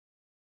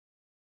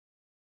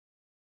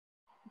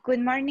Good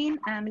morning,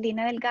 I'm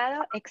Lina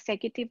Delgado,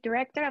 Executive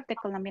Director of the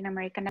Colombian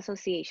American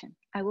Association.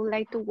 I would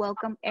like to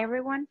welcome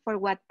everyone for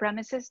what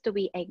promises to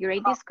be a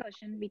great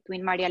discussion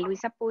between Maria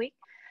Luisa Puig,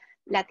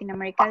 Latin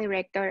America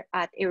Director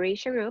at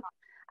Eurasia Group,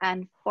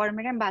 and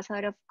former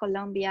Ambassador of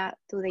Colombia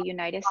to the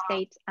United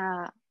States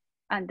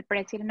and the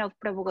President of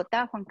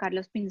PROBOGOTA, Juan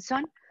Carlos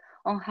Pinzon,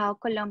 on how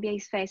Colombia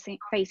is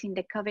facing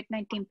the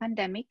COVID-19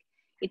 pandemic,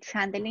 its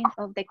handling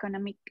of the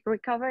economic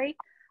recovery,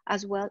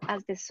 as well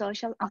as the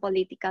social and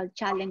political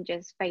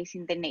challenges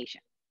facing the nation.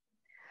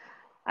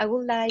 I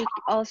would like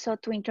also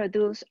to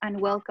introduce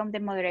and welcome the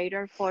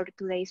moderator for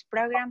today's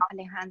program,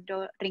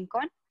 Alejandro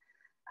Rincon.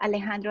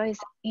 Alejandro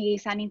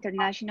is an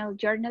international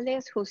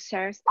journalist who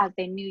serves as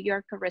the New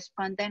York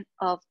correspondent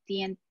of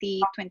TNT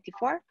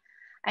 24,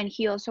 and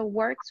he also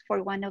works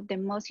for one of the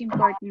most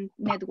important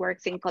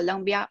networks in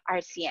Colombia,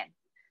 RCN.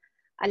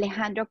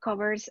 Alejandro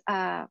covers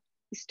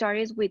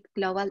stories with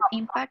global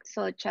impact,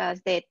 such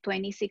as the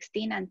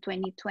 2016 and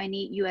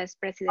 2020 US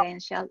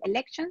presidential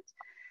elections,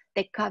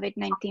 the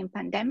COVID-19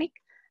 pandemic,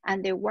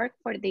 and the work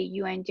for the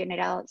UN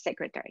General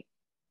Secretary.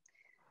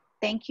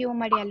 Thank you,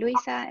 Maria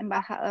Luisa,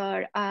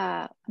 Ambassador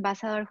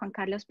Juan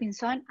Carlos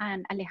Pinzon,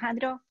 and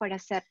Alejandro for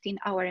accepting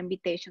our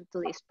invitation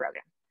to this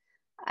program.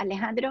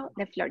 Alejandro,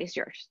 the floor is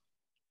yours.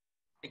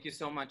 Thank you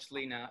so much,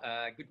 Lina.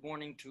 Good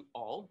morning to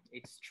all.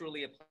 It's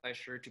truly a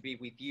pleasure to be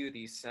with you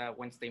this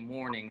Wednesday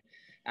morning.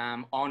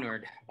 I'm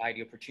honored by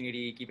the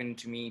opportunity given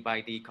to me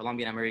by the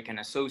Colombian American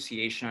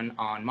Association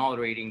on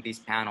moderating this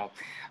panel.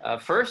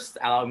 First,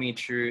 allow me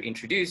to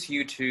introduce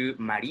you to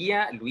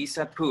Maria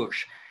Luisa Puig,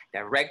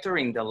 Director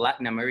in the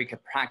Latin America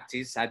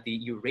practice at the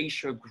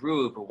Eurasia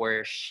Group,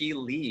 where she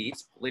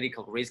leads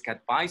political risk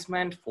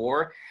advisement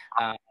for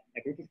a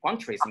group of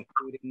countries,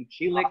 including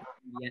Chile,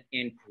 Colombia,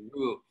 and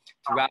Peru.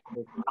 Throughout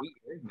her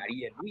career,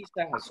 Maria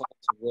Luisa has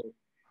also worked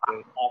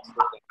with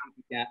Oxford,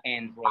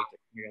 and Reuters.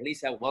 Maria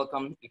Luisa,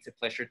 welcome. It's a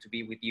pleasure to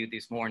be with you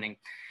this morning.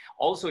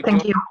 Also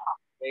joining us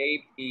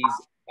today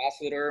is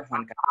Ambassador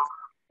Juan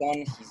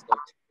Carlos Pinzon. He's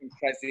the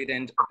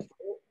President of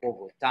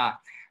PROBOGOTA,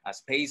 a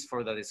space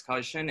for the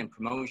discussion and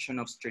promotion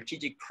of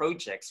strategic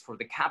projects for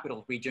the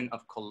capital region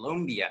of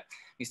Colombia.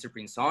 Mr.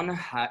 Pinzon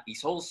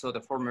is also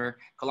the former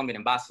Colombian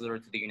ambassador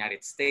to the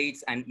United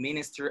States and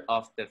Minister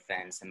of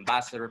Defense.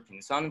 Ambassador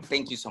Pinzon,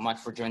 thank you so much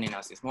for joining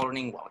us this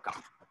morning. Welcome.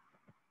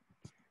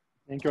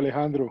 Thank you,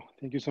 Alejandro.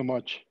 Thank you so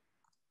much.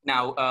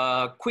 Now,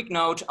 a quick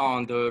note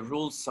on the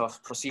rules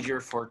of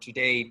procedure for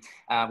today.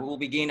 We will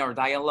begin our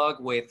dialogue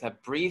with a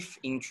brief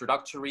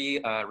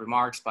introductory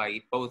remarks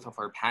by both of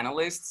our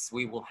panelists.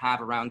 We will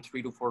have around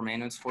 3 to 4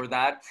 minutes for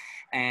that.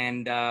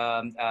 And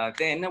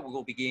then we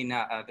will begin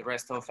the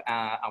rest of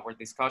our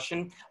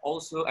discussion.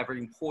 Also, a very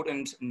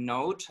important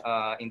note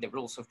in the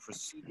rules of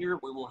procedure,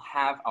 we will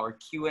have our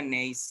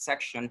Q&A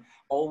section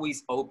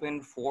always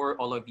open for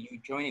all of you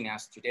joining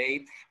us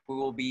today. We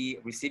will be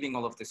receiving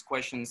all of these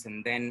questions,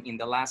 and then in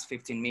the last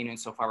 15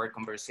 minutes of our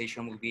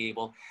conversation, we'll be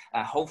able,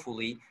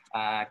 hopefully,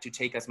 to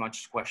take as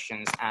much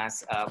questions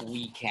as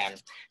we can.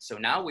 So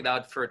now,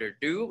 without further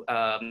ado,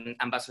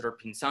 Ambassador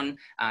Pinzon,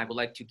 I would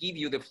like to give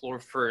you the floor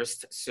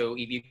first. So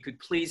if you could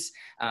please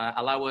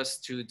allow us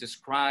to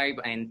describe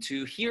and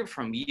to hear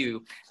from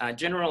you a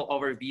general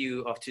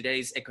overview of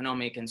today's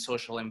economic and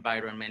social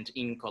environment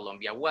in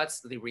Colombia.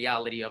 What's the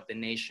reality of the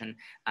nation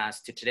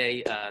as to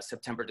today,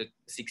 September the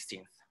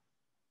 16th?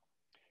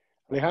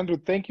 Alejandro,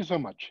 thank you so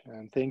much.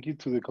 And thank you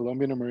to the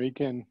Colombian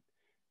American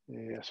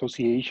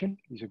Association.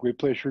 It's a great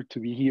pleasure to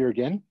be here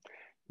again.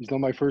 It's not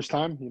my first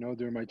time. You know,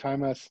 during my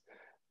time as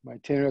my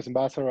tenure as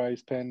ambassador, I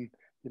spent,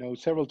 you know,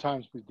 several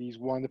times with this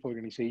wonderful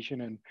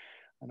organization.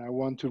 And I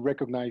want to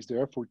recognize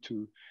their effort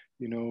to,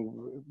 you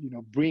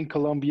know, bring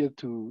Colombia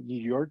to New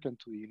York and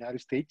to the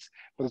United States,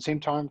 but at the same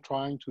time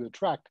trying to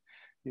attract,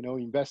 you know,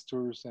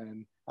 investors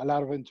and a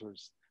lot of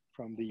interest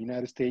from the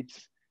United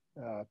States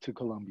to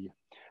Colombia.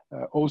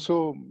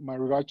 Also, my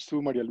regards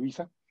to Maria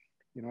Luisa.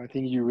 You know, I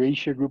think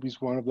Eurasia Group is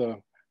one of the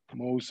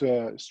most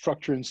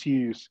structured and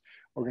serious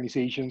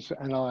organizations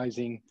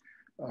analyzing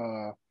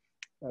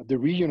the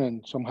region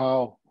and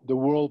somehow the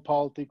world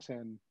politics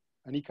and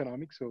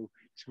economics. So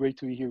it's great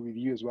to be here with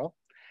you as well.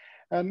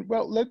 And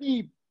well, let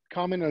me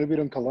comment a little bit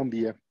on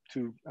Colombia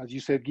to, as you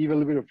said, give a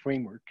little bit of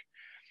framework.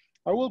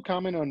 I will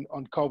comment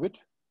on COVID,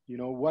 you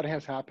know, what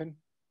has happened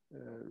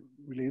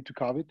related to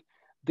COVID,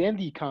 then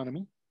the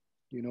economy,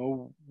 you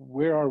know,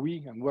 where are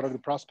we and what are the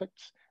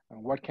prospects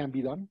and what can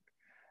be done.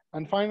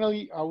 And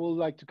finally, I would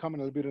like to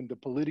comment a little bit on the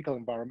political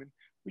environment,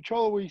 which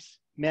always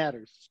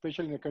matters,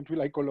 especially in a country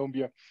like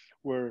Colombia,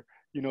 where,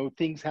 you know,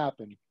 things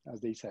happen, as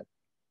they said.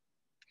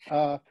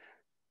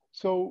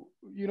 So,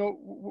 you know,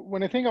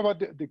 when I think about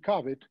the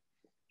COVID,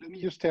 let me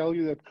just tell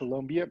you that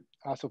Colombia,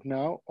 as of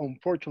now,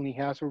 unfortunately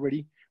has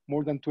already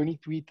more than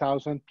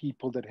 23,000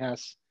 people that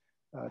has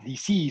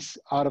disease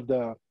out of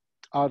the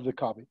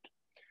COVID,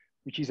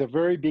 which is a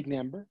very big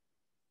number,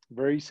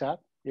 very sad.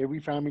 Every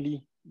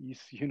family is,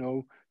 you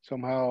know,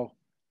 somehow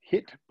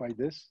hit by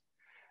this.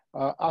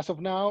 As of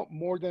now,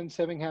 more than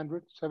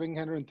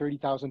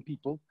 730,000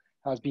 people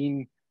has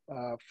been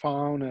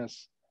found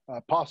as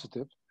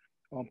positive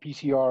on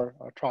PCR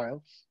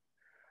trials.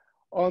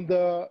 On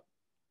the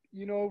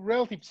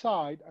relative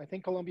side, I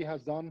think Colombia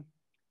has done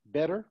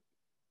better,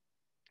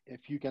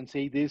 if you can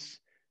say this,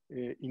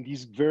 in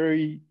this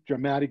very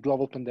dramatic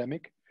global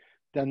pandemic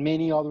than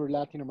many other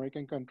Latin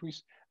American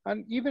countries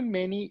and even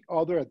many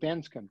other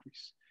advanced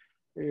countries.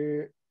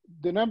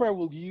 The number I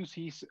will use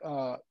is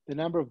the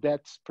number of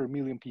deaths per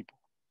million people.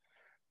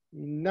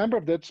 Number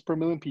of deaths per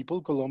million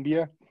people,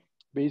 Colombia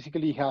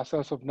basically has,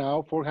 as of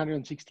now,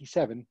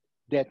 467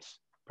 deaths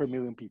per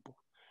million people,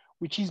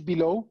 which is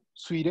below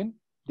Sweden,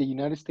 the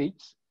United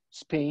States,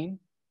 Spain,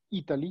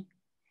 Italy,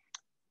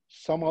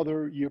 some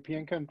other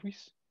European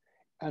countries,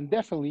 and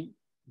definitely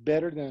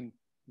better than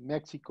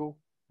Mexico,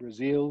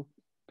 Brazil,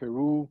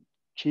 Peru,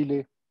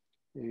 Chile,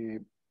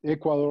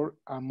 Ecuador,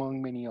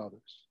 among many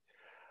others.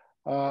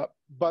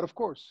 But of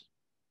course,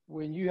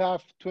 when you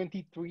have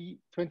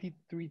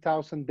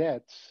 23,000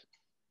 deaths,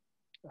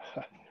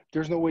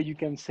 there's no way you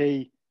can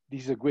say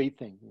this is a great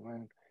thing.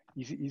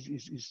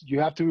 You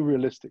have to be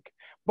realistic.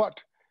 But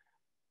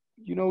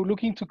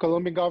looking to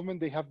Colombian government,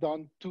 they have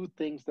done two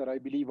things that I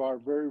believe are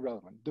very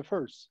relevant. The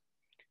first,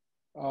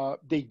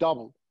 they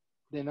doubled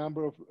the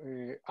number of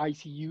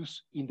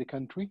ICUs in the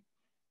country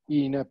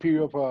in a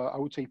period of, I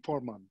would say,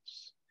 4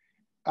 months.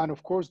 And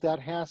of course, that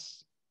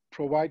has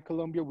provided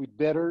Colombia with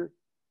better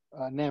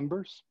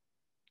numbers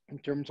in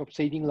terms of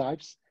saving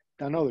lives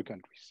than other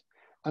countries.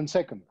 And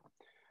second,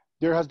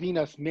 there has been,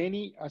 as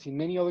in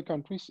many other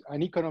countries,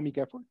 an economic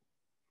effort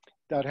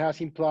that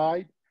has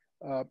implied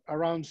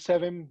around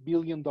 $7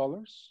 billion,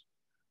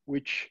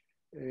 which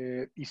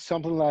is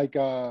something like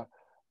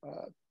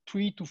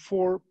 3 to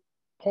 4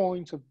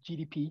 points of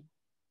GDP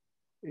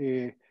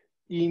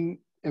in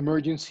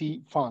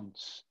emergency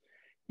funds.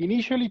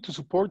 Initially to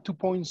support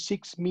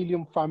 2.6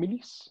 million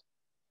families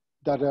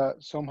that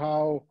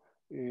somehow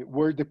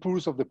were the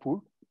poorest of the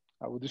poor.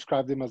 I would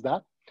describe them as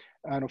that.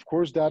 And of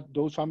course,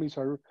 those families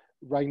are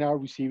right now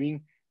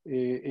receiving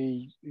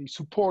a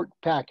support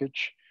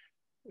package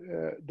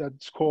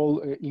that's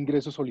called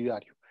Ingreso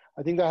Solidario.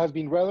 I think that has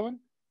been relevant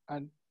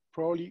and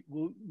probably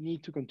will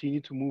need to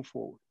continue to move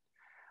forward.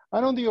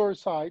 And on the other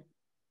side,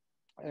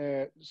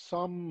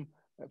 some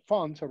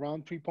funds,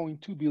 around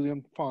 3.2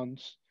 billion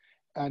funds,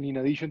 and in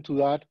addition to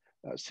that,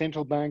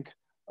 central bank,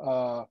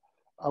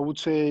 I would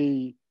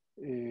say,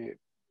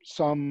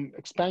 some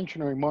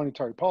expansionary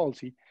monetary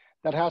policy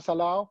that has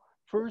allowed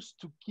first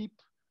to keep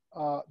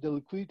the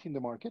liquidity in the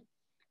market,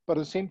 but at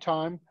the same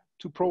time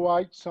to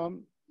provide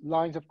some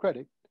lines of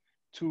credit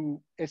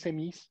to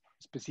SMEs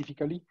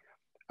specifically,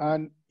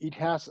 and it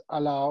has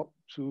allowed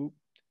to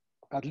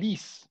at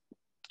least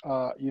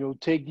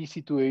take this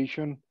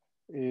situation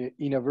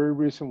in a very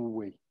reasonable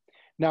way.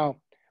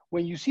 Now,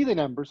 when you see the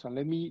numbers, and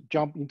let me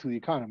jump into the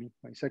economy,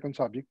 my second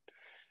subject,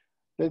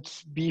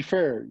 let's be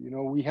fair.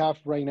 We have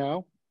right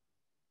now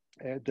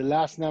the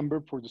last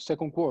number for the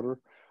second quarter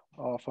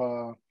of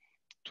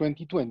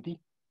 2020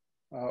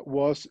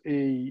 was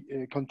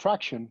a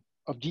contraction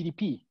of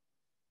GDP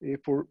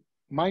for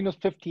minus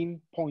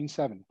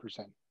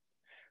 15.7%.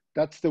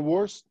 That's the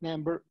worst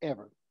number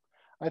ever.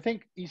 I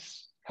think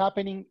it's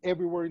happening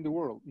everywhere in the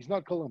world. It's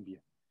not Colombia,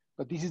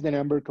 but this is the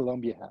number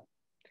Colombia had.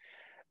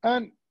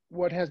 And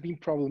what has been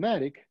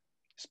problematic,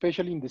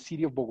 especially in the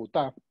city of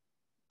Bogota,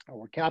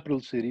 our capital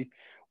city,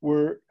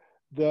 where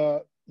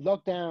the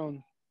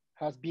lockdown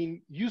has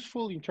been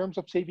useful in terms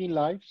of saving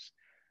lives,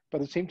 but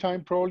at the same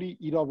time, probably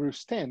it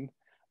overextended.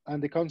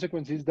 And the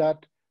consequence is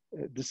that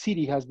the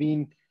city has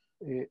been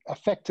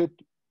affected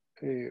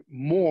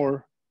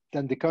more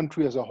than the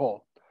country as a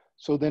whole.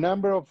 So the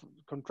number of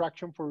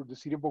contraction for the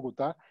city of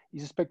Bogota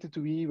is expected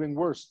to be even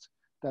worse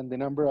than the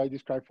number I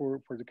described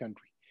for the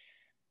country.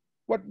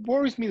 What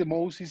worries me the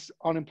most is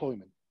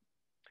unemployment.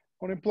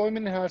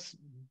 Unemployment has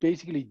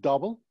basically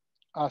doubled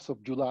as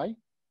of July.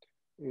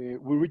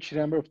 We reached a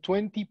number of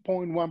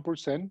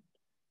 20.1%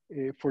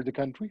 for the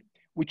country,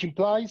 which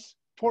implies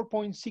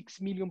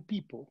 4.6 million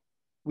people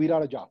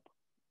without a job,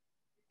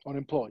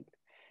 unemployed.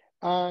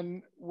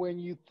 And when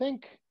you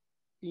think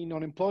in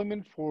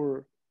unemployment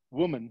for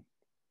women,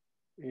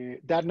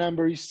 that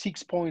number is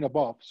 6 points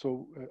above.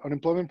 So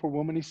unemployment for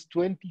women is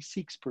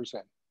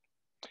 26%.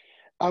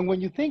 And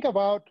when you think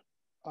about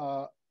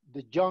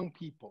the young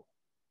people,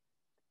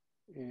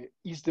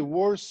 is the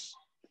worst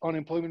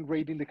unemployment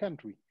rate in the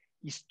country,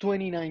 is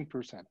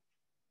 29%.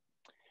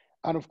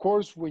 And of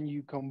course, when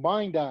you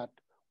combine that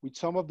with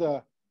some of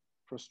the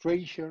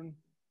frustration,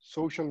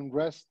 social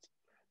unrest,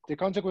 the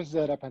consequences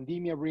that a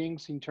pandemic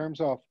brings in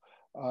terms of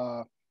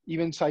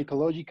even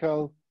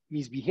psychological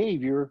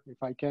misbehavior,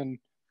 if I can,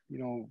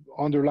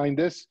 underline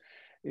this,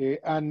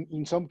 and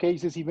in some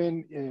cases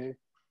even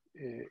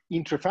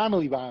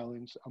intrafamily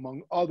violence,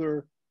 among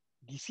other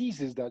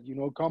diseases that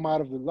come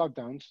out of the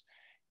lockdowns,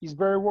 is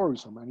very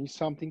worrisome and is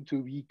something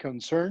to be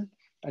concerned,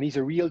 and is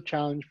a real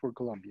challenge for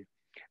Colombia.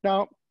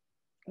 Now,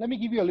 let me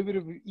give you a little bit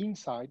of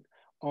insight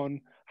on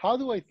how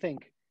do I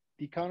think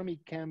the economy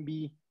can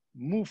be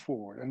moved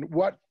forward and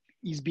what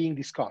is being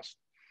discussed.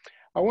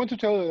 I want to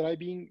tell you that I've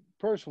been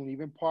personally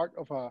even part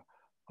of a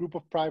group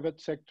of private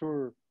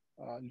sector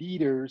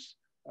leaders,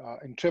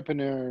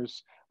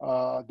 entrepreneurs,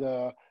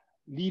 the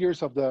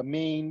leaders of the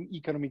main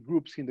economic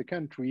groups in the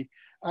country,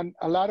 and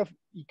a lot of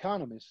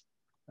economists,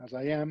 as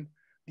I am,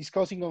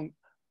 discussing on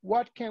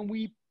what can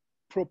we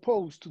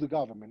propose to the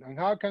government and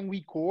how can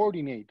we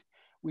coordinate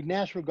with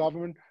national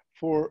government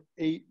for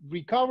a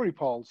recovery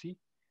policy,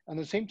 and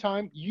at the same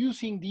time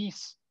using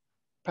this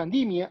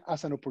pandemic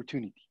as an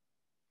opportunity.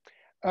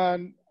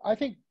 And I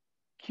think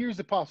here's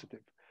the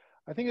positive.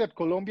 I think that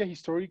Colombia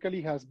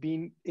historically has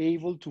been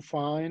able to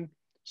find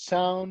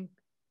sound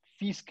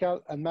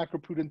fiscal and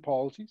macroprudent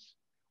policies,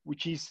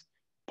 which is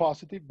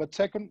positive. But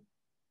second,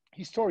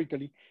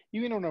 historically,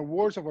 even on the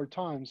worst of our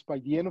times, by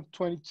the end of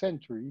 20th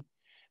century,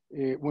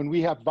 when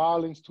we had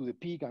violence to the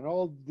peak and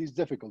all these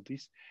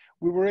difficulties,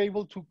 we were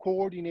able to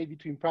coordinate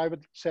between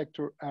private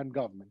sector and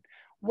government.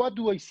 What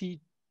do I see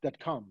that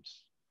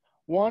comes?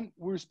 One,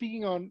 we're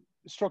speaking on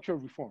structural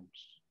reforms,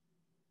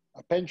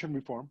 a pension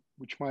reform,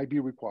 which might be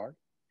required,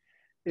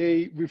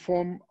 a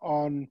reform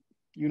on,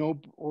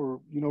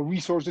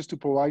 resources to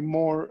provide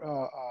more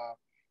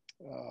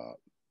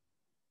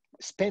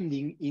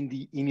spending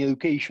in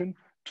education,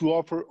 to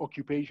offer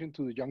occupation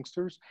to the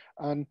youngsters,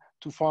 and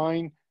to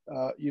find,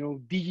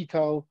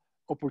 digital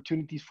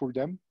opportunities for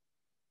them.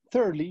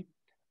 Thirdly,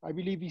 I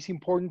believe it's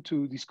important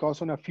to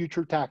discuss on a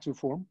future tax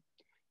reform.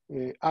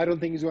 I don't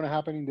think it's going to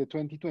happen in the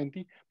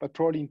 2020, but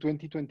probably in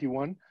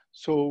 2021.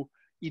 So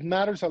it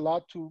matters a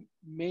lot to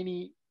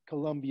many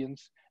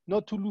Colombians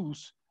not to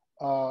lose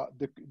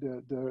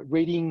the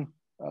rating,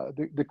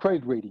 the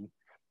credit rating.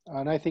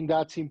 And I think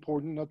that's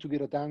important, not to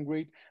get a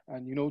downgrade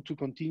and, to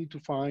continue to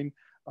find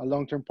a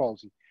long-term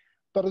policy.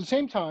 But at the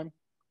same time,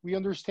 we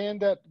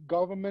understand that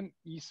government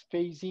is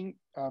facing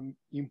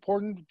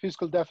important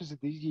fiscal deficit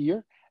this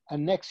year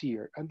and next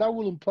year. And that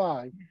will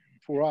imply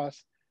for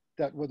us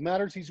that what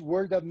matters is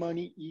where that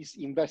money is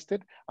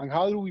invested and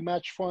how do we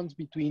match funds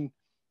between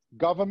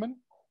government,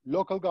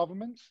 local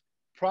governments,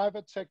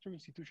 private sector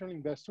institutional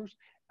investors,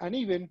 and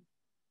even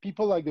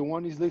people like the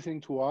one is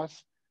listening to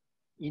us,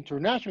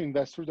 international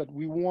investors, that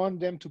we want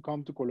them to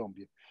come to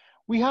Colombia.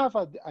 We have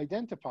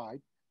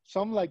identified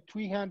some like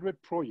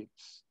 300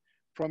 projects,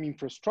 from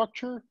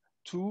infrastructure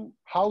to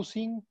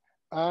housing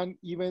and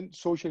even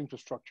social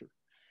infrastructure.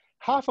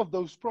 Half of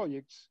those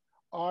projects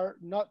are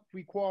not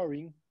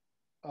requiring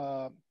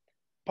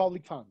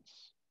public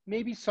funds.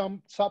 Maybe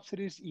some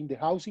subsidies in the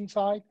housing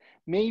side,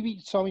 maybe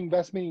some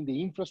investment in the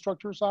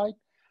infrastructure side,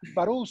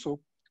 but also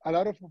a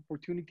lot of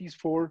opportunities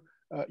for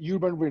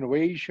urban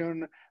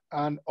renovation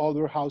and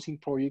other housing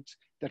projects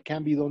that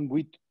can be done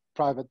with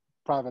private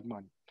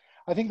money.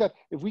 I think that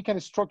if we can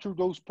structure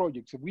those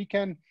projects, if we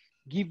can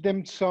give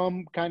them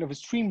some kind of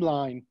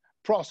streamlined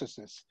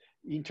processes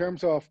in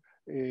terms of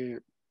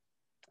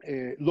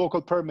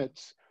local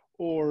permits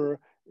or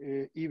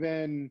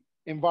even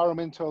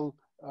environmental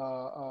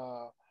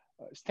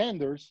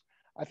standards,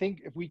 I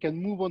think if we can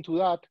move on to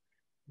that,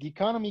 the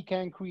economy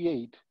can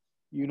create,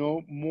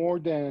 more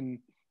than,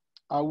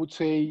 I would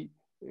say,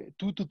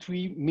 2 to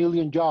 3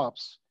 million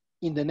jobs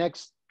in the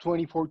next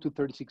 24 to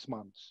 36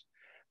 months.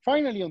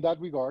 Finally, on that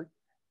regard,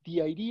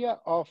 the idea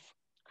of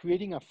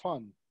creating a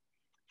fund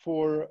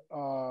for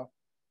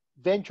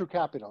venture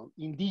capital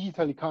in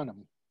digital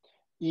economy,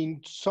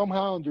 in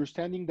somehow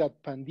understanding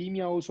that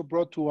pandemia also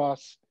brought to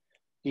us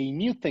a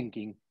new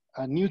thinking,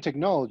 a new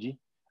technology,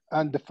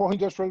 and the fourth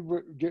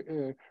industrial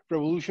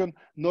revolution,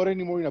 not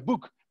anymore in a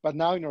book, but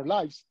now in our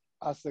lives,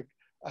 as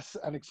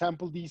an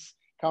example, this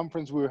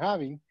conference we're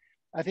having,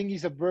 I think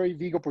is a very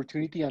big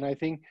opportunity. And I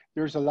think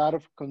there's a lot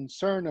of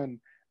concern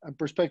and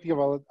perspective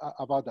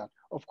about that.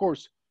 Of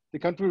course, the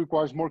country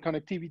requires more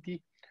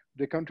connectivity.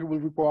 The country will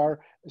require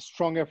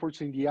strong efforts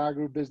in the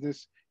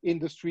agribusiness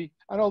industry,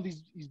 and all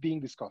this is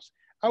being discussed.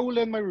 I will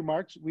end my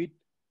remarks with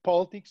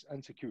politics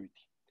and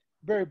security,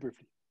 very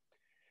briefly.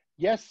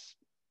 Yes,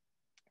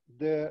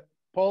 the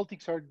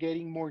politics are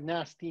getting more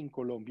nasty in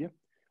Colombia.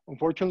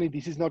 Unfortunately,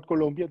 this is not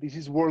Colombia, this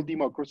is world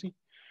democracy.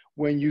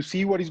 When you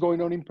see what is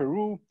going on in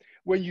Peru,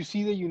 when you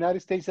see the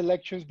United States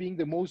elections being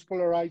the most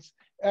polarized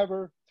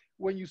ever,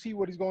 when you see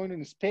what is going on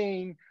in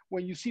Spain,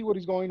 when you see what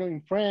is going on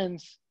in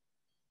France,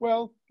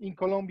 well, in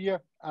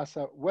Colombia, as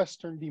a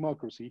Western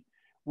democracy,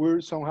 we're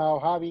somehow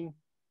having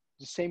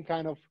the same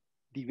kind of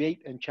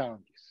debate and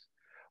challenges.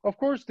 Of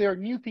course, there are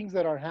new things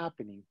that are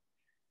happening.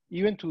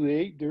 Even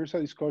today, there's a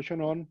discussion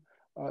on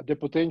the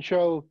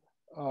potential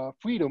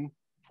freedom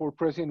for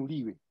President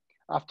Uribe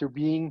after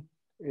being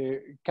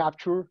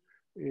captured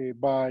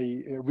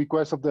by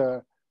request of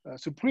the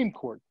Supreme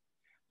Court.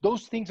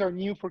 Those things are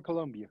new for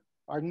Colombia,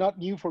 are not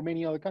new for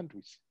many other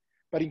countries.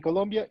 But in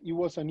Colombia, it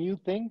was a new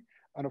thing.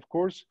 And of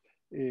course,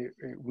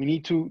 we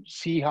need to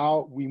see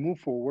how we move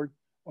forward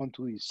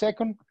onto this.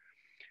 Second,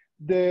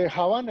 the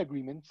Havana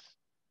agreements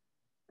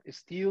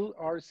still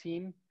are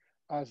seen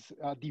as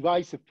a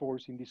divisive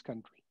force in this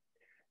country.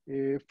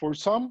 For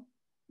some,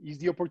 is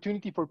the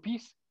opportunity for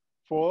peace.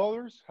 For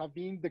others, have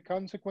been the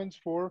consequence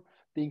for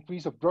the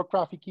increase of drug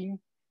trafficking,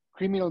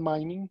 criminal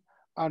mining,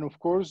 and of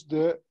course,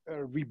 the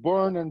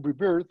reborn and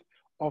rebirth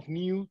of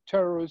new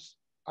terrorist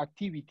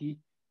activity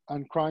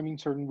and crime in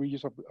certain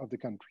regions of the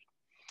country.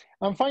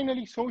 And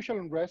finally, social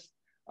unrest,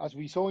 as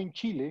we saw in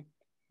Chile,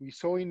 we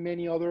saw in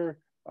many other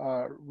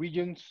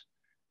regions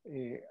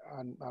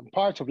and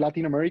parts of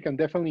Latin America, and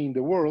definitely in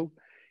the world,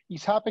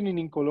 is happening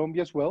in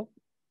Colombia as well.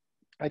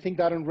 I think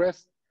that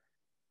unrest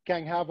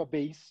can have a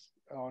base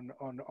on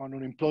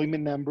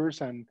unemployment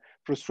numbers and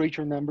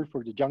frustration numbers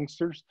for the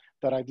youngsters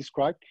that I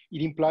described.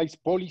 It implies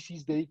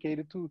policies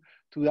dedicated to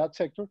that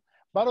sector.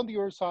 But on the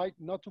other side,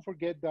 not to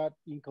forget that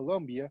in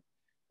Colombia,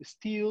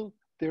 still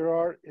there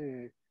are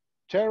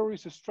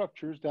terrorist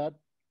structures that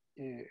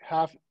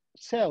have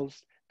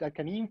cells that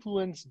can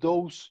influence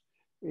those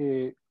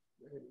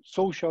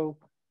social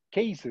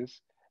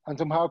cases and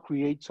somehow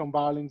create some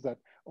violence that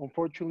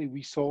unfortunately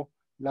we saw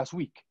last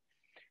week.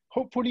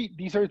 Hopefully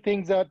these are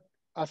things that,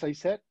 as I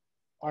said,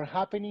 are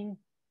happening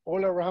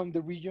all around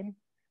the region,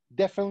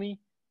 definitely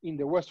in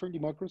the Western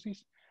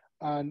democracies,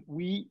 and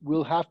we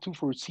will have to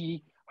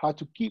foresee how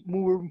to keep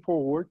moving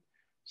forward,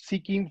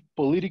 seeking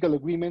political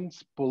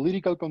agreements,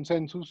 political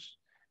consensus,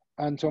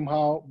 and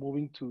somehow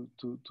moving to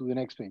the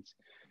next phase.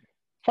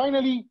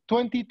 Finally,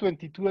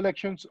 2022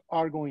 elections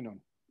are going on.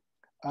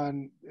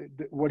 And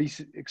what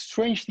is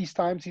strange these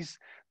times is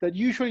that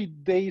usually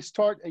they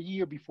start a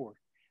year before.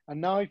 And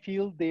now I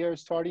feel they are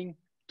starting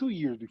 2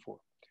 years before.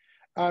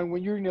 And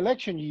when you're in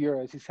election year,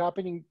 as is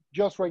happening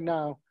just right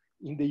now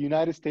in the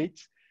United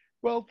States,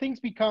 well, things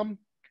become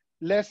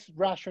less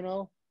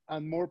rational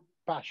and more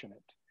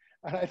passionate.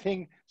 And I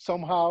think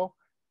somehow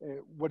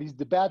what is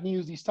the bad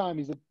news this time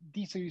is that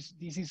this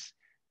is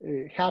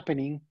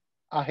happening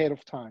ahead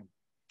of time.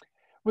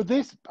 With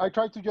this, I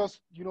tried to just,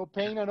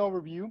 paint an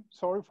overview.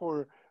 Sorry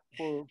for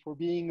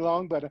being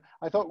long, but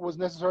I thought it was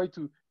necessary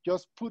to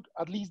just put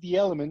at least the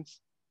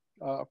elements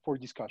for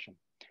discussion.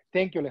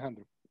 Thank you,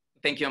 Alejandro.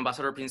 Thank you,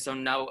 Ambassador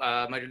Pinzon. Now,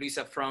 Maria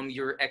Luisa, from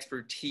your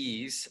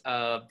expertise,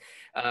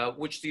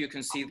 which do you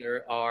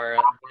consider are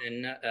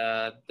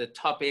the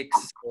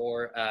topics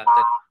or that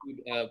should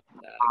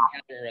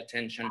gather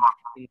attention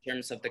in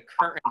terms of the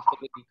current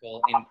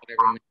political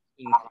environment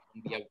in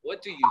Colombia?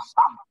 What do you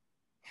see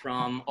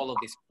from all of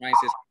these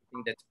crises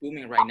that's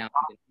booming right now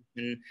in the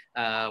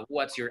region?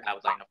 What's your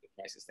outline of the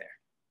crisis there?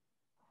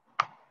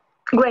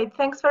 Great,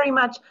 thanks very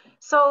much.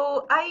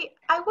 So I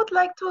would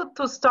like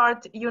to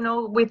start,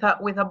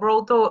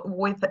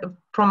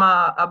 from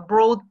a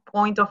broad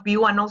point of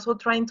view, and also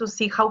trying to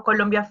see how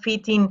Colombia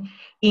fit in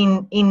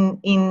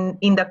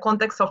the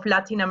context of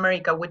Latin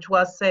America, which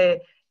was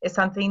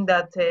something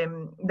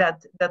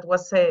that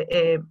was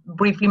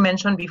briefly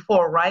mentioned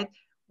before, right?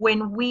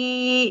 When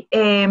we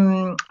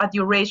at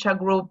Eurasia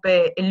Group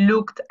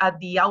looked at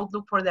the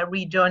outlook for the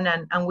region,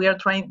 and we were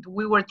trying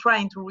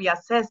to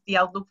reassess the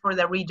outlook for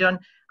the region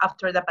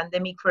after the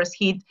pandemic first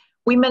hit,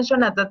 we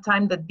mentioned at that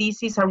time that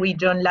this is a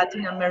region,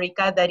 Latin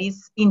America, that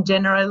is in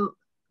general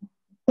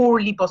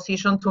poorly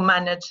positioned to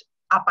manage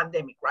a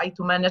pandemic, right?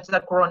 To manage the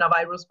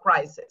coronavirus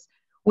crisis,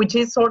 which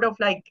is sort of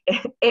like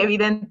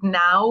evident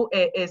now,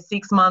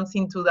 6 months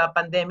into the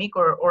pandemic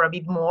or a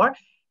bit more.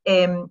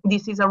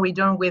 This is a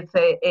region with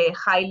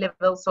high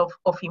levels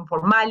of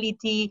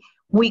informality,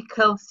 weak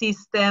health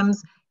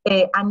systems,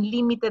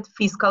 unlimited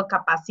fiscal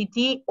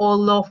capacity,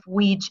 all of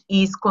which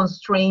is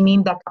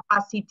constraining the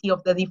capacity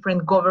of the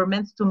different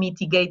governments to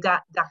mitigate the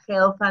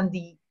health and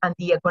the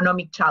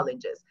economic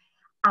challenges.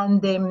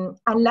 And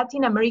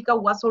Latin America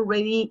was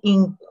already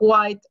in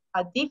quite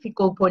a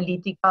difficult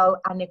political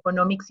and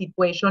economic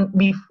situation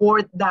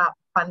before the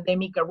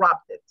pandemic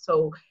erupted.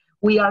 So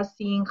we are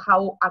seeing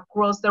how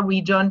across the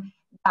region,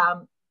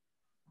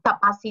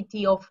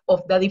 capacity of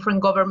the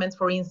different governments,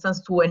 for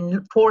instance, to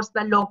enforce the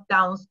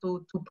lockdowns,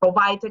 to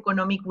provide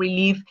economic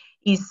relief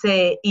is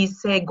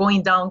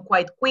going down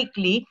quite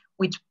quickly,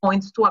 which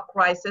points to a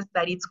crisis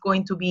that it's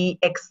going to be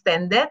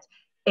extended.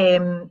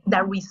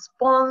 The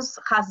response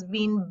has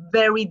been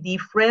very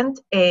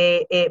different,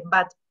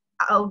 but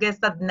I'll guess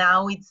that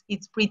now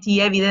it's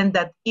pretty evident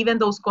that even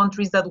those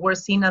countries that were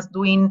seen as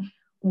doing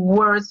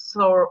worse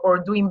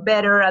or doing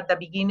better at the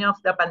beginning of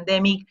the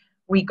pandemic,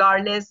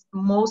 regardless,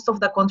 most of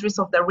the countries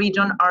of the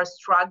region are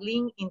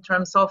struggling in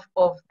terms of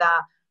the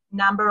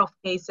number of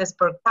cases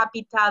per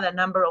capita, the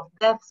number of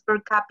deaths per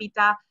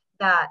capita,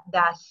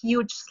 the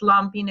huge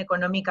slump in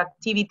economic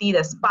activity,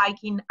 the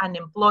spike in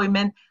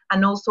unemployment,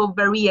 and also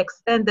very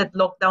extended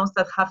lockdowns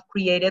that have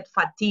created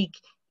fatigue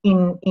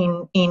in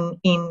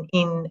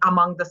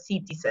among the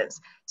citizens.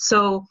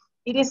 So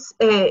it is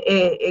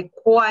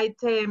quite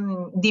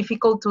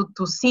difficult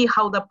to see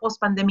how the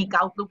post-pandemic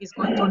outlook is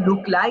going to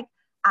look like.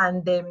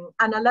 And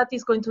a lot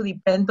is going to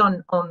depend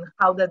on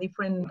how the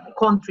different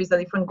countries, the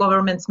different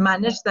governments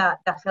manage the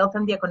health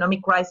and the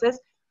economic crisis.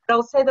 But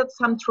I'll say that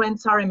some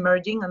trends are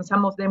emerging, and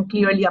some of them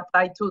clearly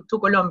apply to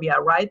Colombia,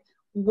 right?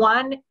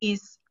 One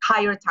is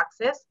higher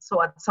taxes.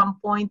 So at some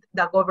point,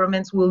 the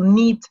governments will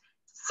need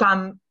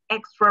some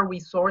extra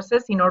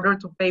resources in order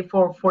to pay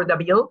for the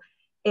bill.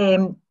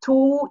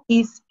 Two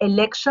is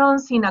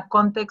elections in a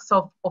context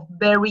of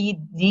very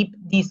deep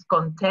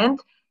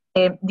discontent.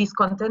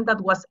 Discontent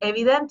that was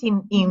evident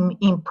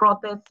in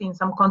protests in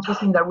some countries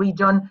in the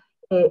region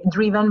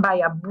driven by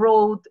a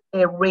broad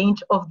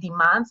range of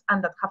demands,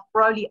 and that have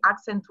probably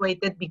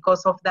accentuated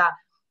because of the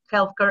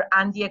healthcare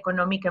and the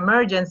economic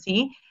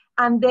emergency,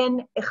 and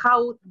then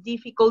how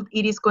difficult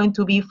it is going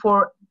to be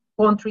for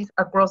countries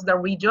across the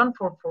region,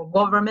 for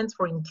governments,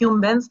 for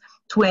incumbents,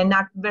 to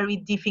enact very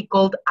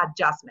difficult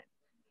adjustments.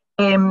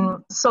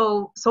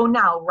 So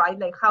now, right,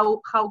 like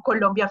how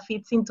Colombia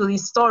fits into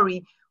this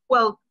story?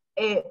 Well,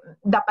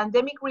 the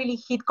pandemic really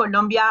hit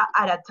Colombia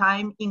at a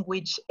time in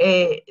which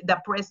the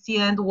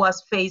president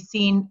was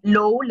facing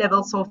low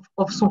levels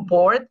of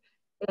support,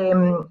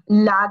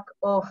 lack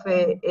of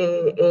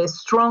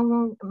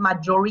strong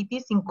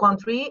majorities in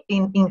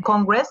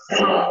Congress.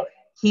 So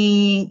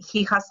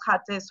he has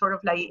had a sort of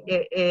like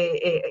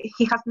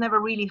he has never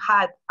really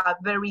had a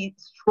very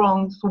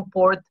strong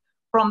support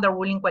from the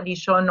ruling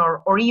coalition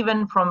or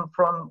even from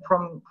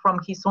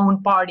his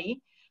own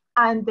party,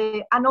 and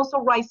also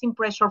rising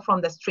pressure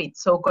from the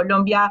streets. So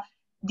Colombia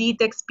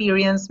did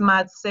experience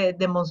mass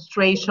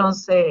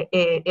demonstrations that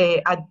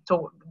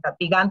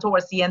began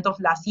towards the end of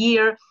last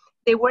year.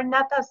 They were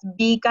not as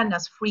big and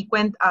as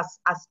frequent as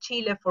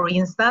Chile, for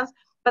instance,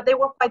 but they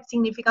were quite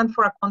significant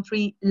for a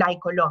country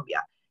like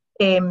Colombia.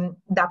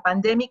 The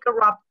pandemic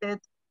erupted,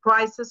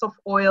 prices of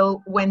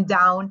oil went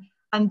down,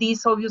 and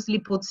this obviously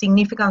put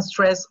significant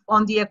stress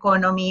on the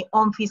economy,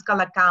 on fiscal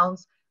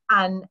accounts,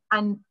 and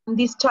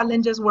these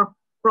challenges were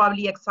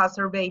probably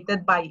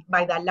exacerbated by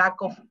the lack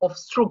of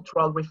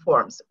structural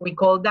reforms.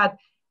 Recall that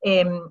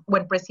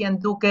when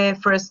President Duque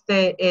first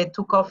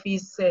took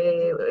office,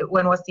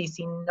 when was this?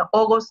 In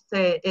August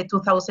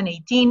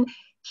 2018,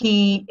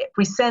 he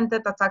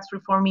presented a tax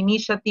reform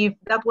initiative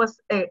that was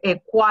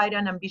quite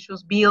an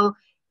ambitious bill.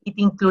 It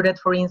included,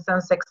 for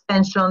instance,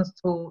 extensions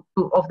of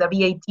the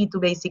VAT to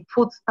basic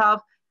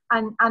foodstuff,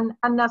 and at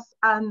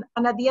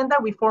the end, the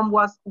reform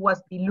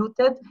was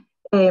diluted.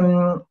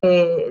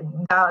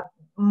 The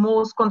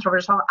most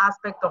controversial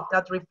aspect of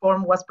that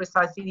reform was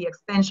precisely the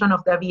extension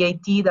of the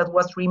VAT that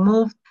was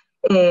removed.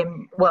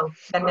 Well,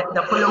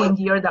 the following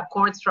year, the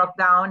court struck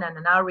down and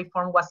another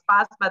reform was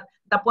passed. But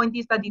the point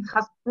is that it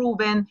has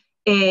proven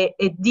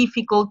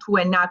difficult to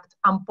enact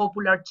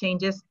unpopular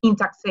changes in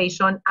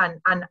taxation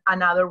and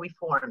other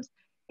reforms.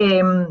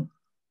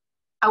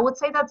 I would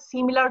say that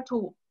similar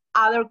to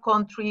other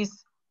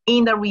countries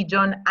in the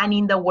region and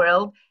in the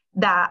world,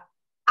 the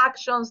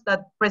actions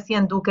that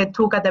President Duque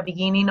took at the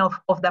beginning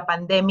of the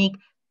pandemic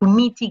to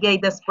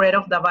mitigate the spread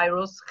of the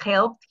virus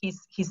helped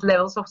his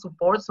levels of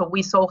support. So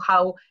we saw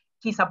how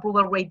his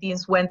approval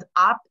ratings went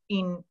up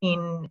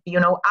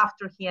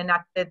after he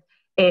enacted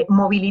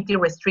mobility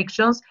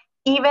restrictions,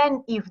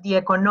 even if the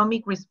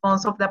economic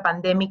response of the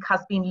pandemic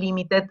has been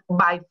limited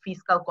by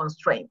fiscal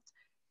constraints.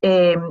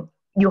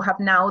 You have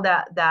now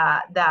the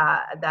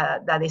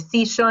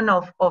decision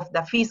of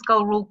the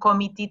Fiscal Rule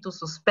Committee to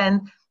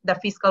suspend the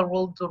fiscal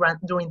rule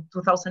during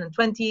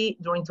 2020,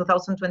 during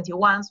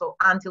 2021, so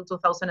until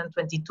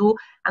 2022,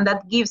 and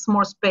that gives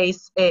more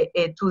space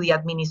to the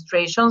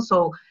administration.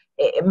 So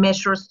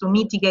measures to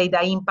mitigate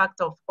the impact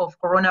of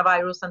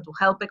coronavirus and to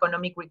help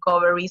economic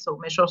recovery, so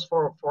measures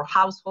for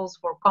households,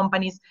 for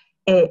companies,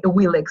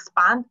 will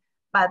expand.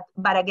 But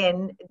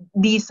again,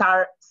 these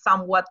are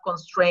somewhat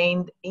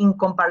constrained in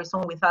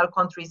comparison with other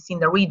countries in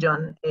the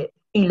region,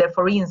 Chile,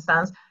 for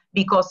instance,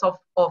 because of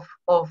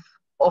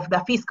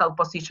the fiscal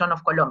position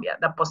of Colombia,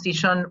 the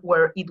position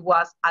where it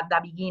was at the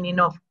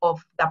beginning of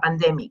the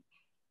pandemic.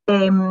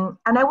 And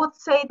I would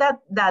say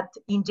that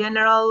in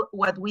general,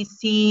 what we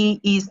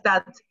see is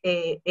that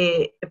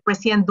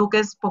President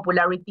Duque's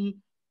popularity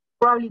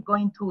probably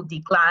going to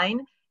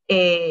decline,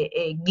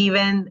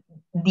 given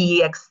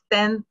the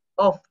extent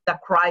of the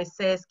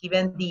crisis,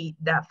 given the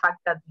fact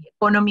that the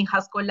economy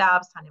has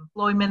collapsed,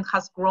 unemployment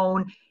has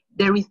grown.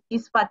 There is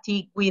this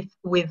fatigue with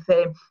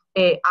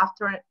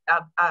after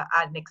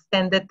an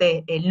extended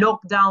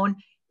lockdown.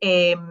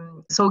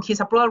 So his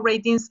approval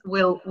ratings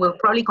will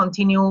probably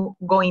continue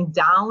going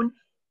down.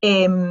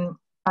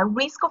 A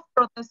risk of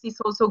protest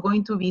is also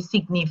going to be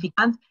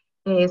significant.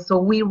 So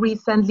we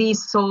recently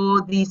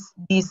saw these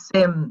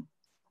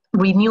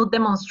renewed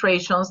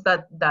demonstrations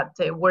that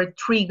were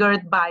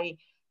triggered by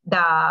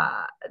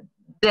the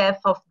death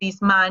of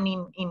this man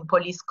in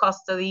police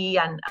custody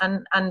and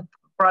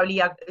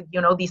probably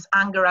this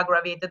anger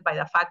aggravated by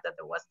the fact that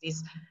there was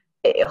this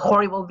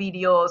horrible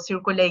video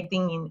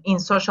circulating in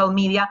social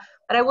media.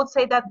 But I would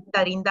say that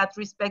in that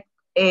respect,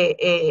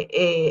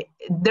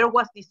 there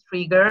was this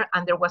trigger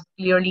and there was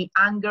clearly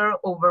anger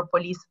over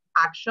police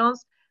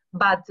actions,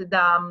 but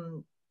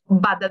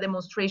the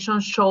demonstration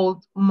showed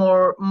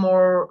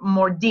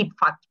more deep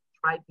factors,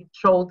 right? It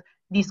showed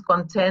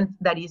discontent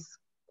that is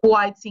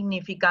quite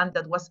significant,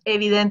 that was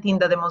evident in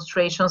the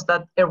demonstrations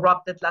that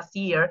erupted last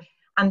year,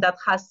 and that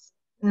has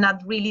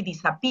not really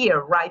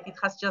disappeared, right? It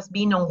has just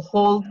been on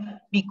hold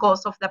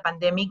because of the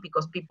pandemic,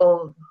 because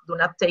people do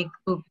not take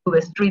to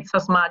the streets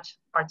as much,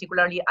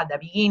 particularly at the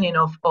beginning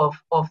of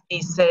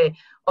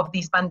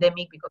this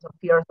pandemic, because of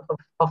fears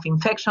of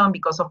infection,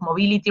 because of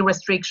mobility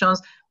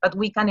restrictions. But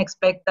we can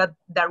expect that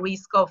the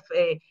risk of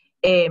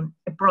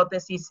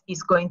protest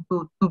is going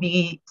to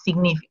be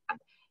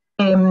significant.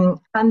 And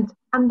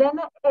then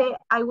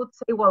I would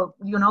say, well,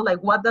 you know,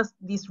 like, what does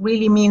this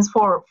really mean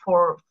for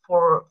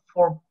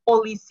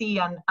policy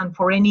and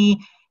for any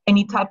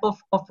type of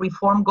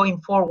reform going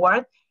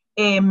forward?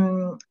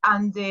 And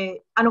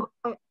I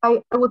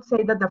would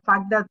say that the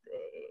fact that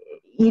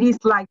it is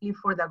likely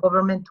for the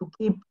government to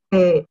keep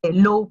a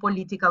low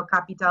political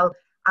capital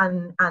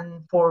and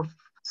for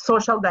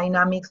social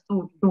dynamics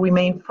to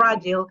remain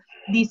fragile,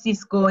 this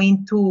is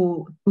going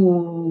to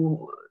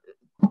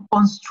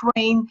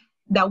constrain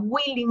the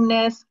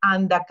willingness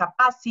and the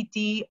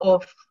capacity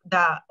of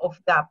the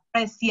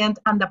president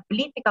and the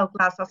political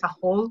class as a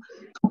whole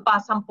to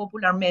pass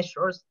unpopular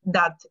measures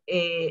that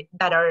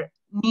are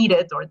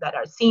needed or that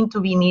are seen to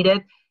be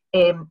needed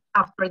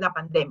after the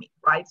pandemic,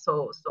 right?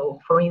 So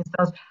for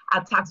instance,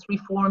 a tax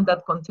reform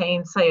that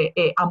contains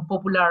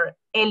unpopular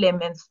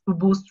elements to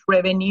boost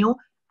revenue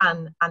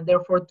and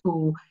therefore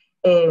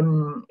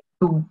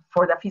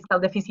for the fiscal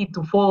deficit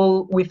to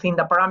fall within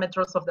the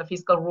parameters of the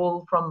fiscal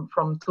rule from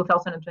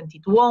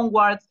 2022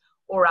 onwards,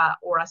 or a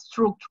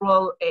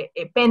structural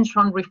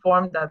pension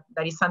reform that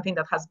is something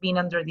that has been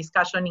under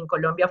discussion in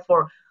Colombia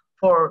for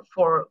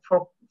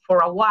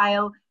a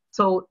while.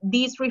 So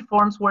these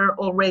reforms were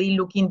already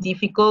looking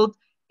difficult.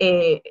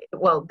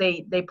 Well,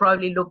 they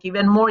probably look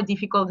even more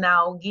difficult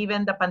now,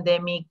 given the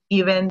pandemic,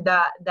 given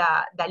the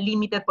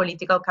limited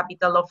political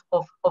capital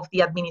of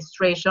the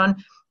administration,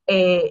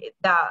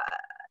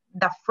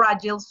 the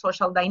fragile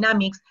social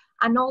dynamics,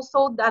 and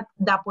also that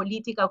the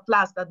political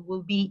class that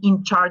will be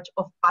in charge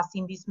of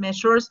passing these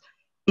measures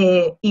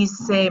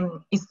is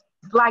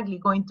likely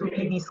going to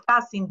be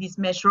discussing these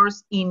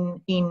measures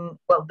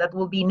well, that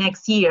will be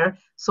next year,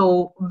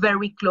 so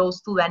very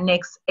close to the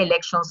next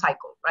election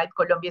cycle, right?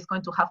 Colombia is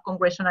going to have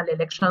congressional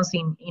elections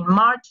in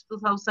March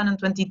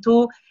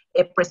 2022,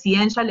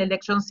 presidential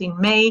elections in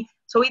May.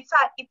 So it's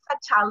a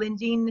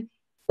challenging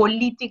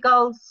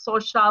political,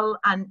 social,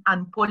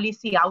 and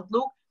policy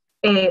outlook.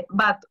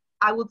 But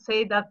I would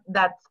say that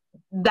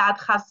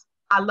has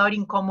a lot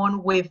in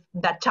common with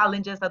the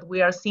challenges that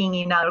we are seeing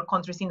in other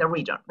countries in the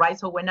region, right?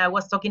 So when I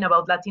was talking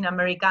about Latin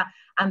America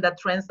and the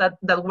trends that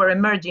were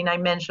emerging, I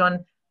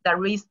mentioned the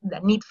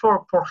need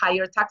for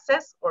higher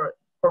taxes or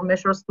for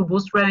measures to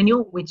boost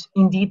revenue, which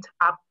indeed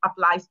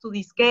applies to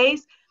this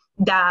case.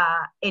 The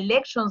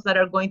elections that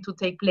are going to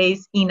take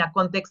place in a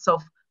context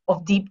of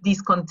deep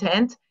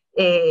discontent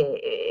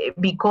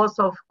because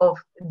of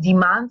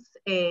demands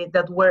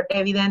that were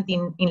evident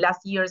in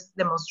last year's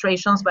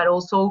demonstrations, but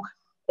also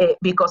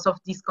because of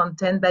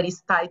discontent that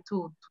is tied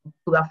to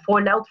the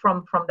fallout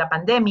from the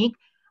pandemic.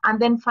 And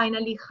then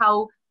finally,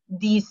 how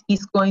this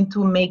is going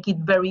to make it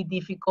very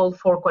difficult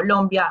for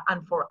Colombia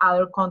and for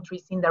other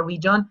countries in the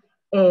region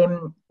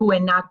to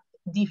enact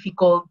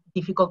difficult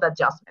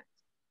adjustments.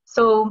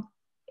 So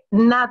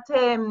not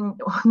a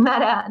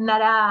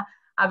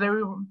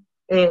very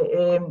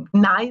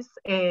nice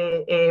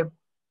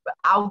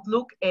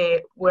outlook.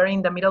 We're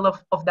in the middle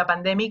of the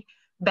pandemic,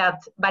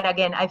 but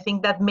again, I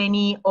think that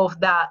many of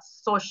the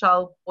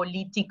social,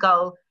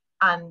 political,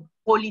 and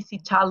policy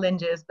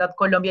challenges that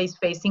Colombia is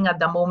facing at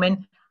the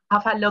moment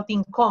have a lot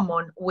in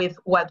common with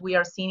what we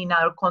are seeing in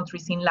other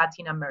countries in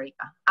Latin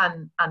America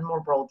and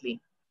more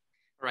broadly.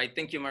 All right,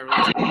 thank you, Maria.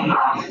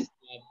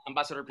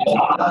 Ambassador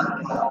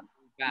Pinzon,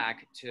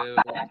 back to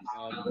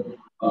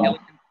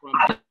elegant from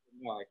the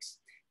remarks,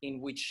 in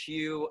which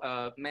you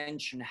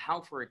mentioned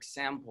how, for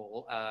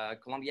example,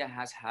 Colombia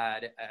has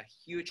had a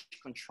huge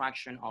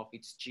contraction of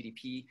its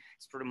GDP.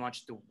 It's pretty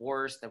much the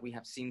worst that we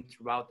have seen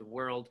throughout the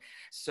world.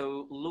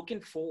 So looking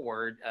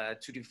forward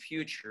to the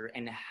future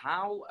and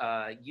how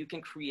you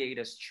can create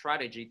a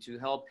strategy to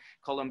help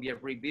Colombia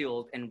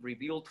rebuild and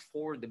rebuild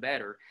for the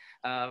better.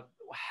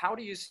 How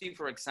do you see,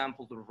 for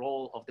example, the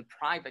role of the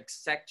private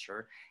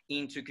sector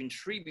into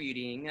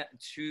contributing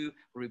to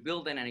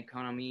rebuilding an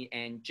economy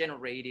and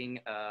generating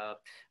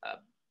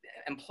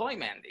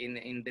employment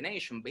in the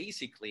nation,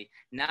 basically,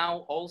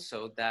 now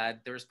also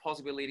that there's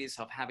possibilities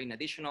of having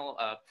additional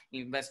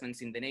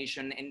investments in the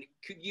nation? And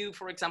could you,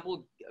 for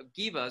example,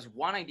 give us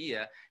one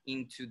idea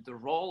into the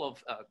role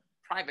of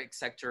private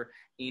sector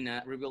in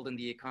rebuilding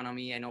the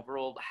economy and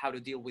overall how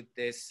to deal with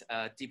this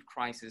deep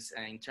crisis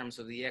in terms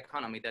of the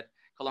economy that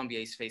Colombia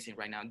is facing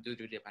right now due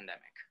to the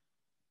pandemic?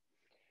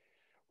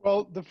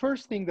 Well, the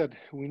first thing that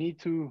we need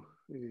to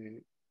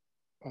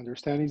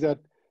understand is that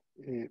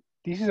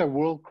this is a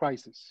world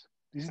crisis.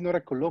 This is not a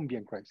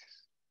Colombian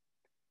crisis.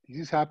 This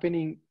is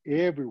happening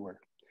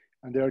everywhere.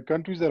 And there are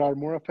countries that are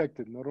more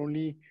affected, not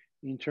only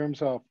in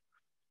terms of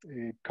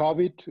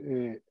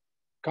COVID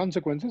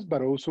consequences,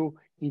 but also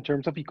in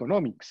terms of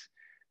economics.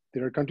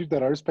 There are countries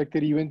that are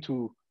expected even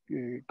to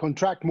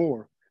contract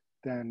more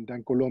than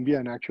Colombia,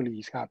 and actually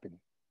is happening.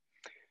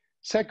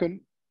 Second,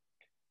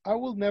 I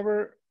will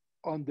never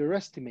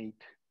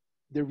underestimate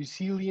the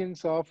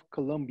resilience of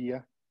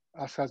Colombia,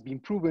 as has been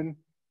proven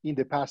in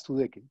the past 2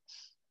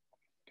 decades.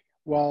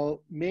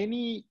 While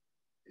in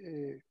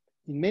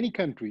many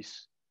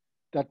countries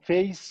that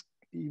face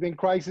even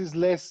crises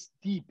less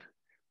deep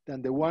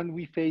than the one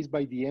we faced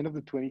by the end of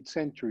the 20th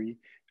century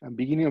and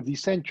beginning of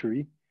this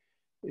century.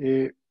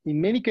 In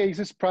many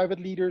cases, private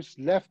leaders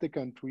left the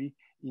country.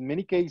 In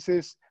many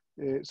cases,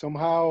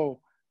 somehow,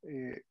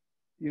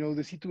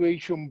 the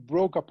situation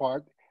broke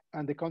apart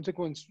and the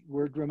consequences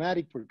were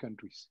dramatic for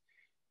countries.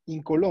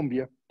 In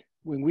Colombia,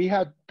 when we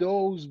had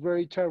those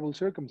very terrible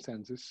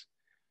circumstances,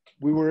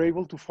 we were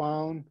able to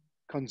find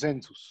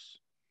consensus.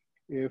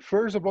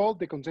 First of all,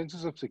 the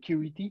consensus of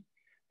security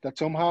that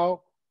somehow,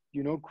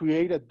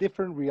 create a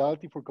different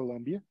reality for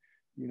Colombia,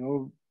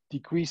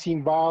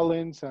 decreasing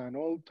violence and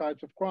all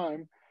types of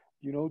crime,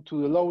 to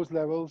the lowest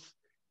levels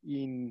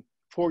in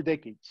 4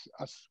 decades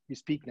as we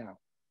speak now.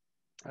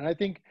 And I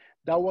think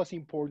that was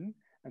important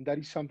and that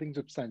is something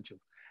substantial.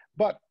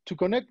 But to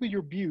connect with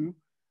your view,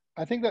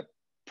 I think that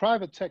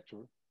private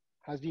sector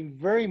has been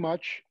very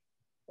much,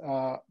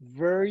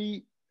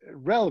 very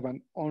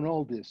relevant on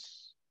all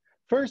this.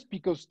 First,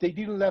 because they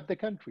didn't leave the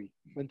country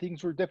when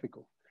things were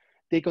difficult.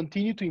 They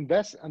continue to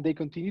invest and they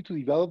continue to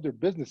develop their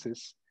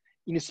businesses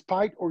in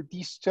spite of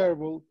these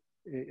terrible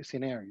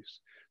scenarios.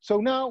 So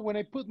now when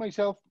I put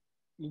myself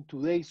in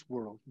today's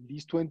world, in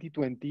this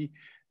 2020,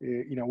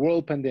 in a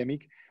world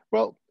pandemic,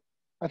 well,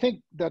 I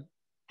think that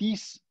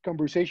this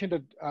conversation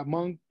that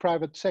among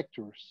private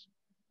sectors,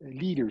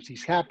 leaders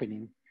is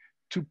happening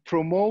to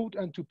promote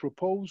and to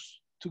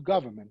propose to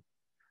government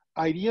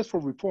ideas for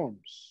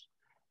reforms,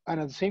 and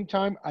at the same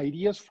time,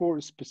 ideas for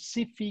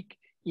specific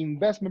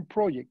investment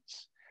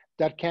projects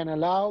that can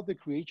allow the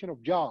creation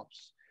of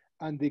jobs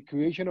and the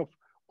creation of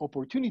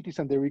opportunities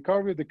and the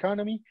recovery of the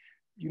economy,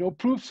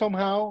 prove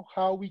somehow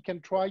how we can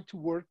try to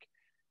work,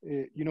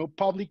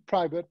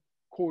 public-private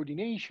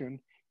coordination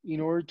in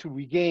order to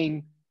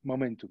regain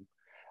momentum.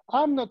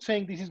 I'm not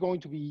saying this is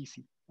going to be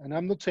easy, and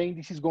I'm not saying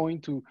this is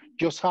going to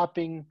just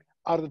happen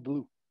out of the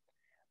blue,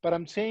 but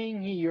I'm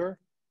saying here,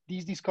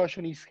 this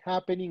discussion is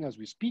happening as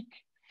we speak,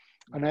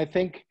 and I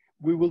think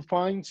we will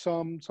find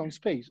some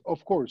space.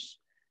 Of course,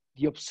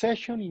 the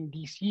obsession in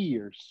these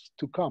years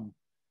to come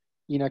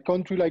in a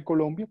country like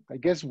Colombia, I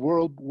guess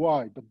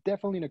worldwide, but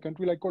definitely in a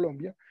country like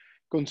Colombia,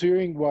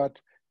 considering what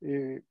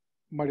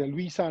Maria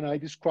Luisa and I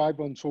described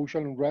on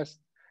social unrest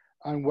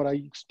and what I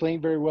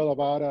explained very well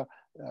about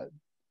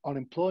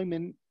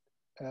unemployment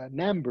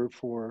number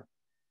for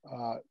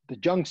the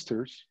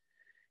youngsters,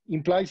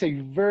 implies a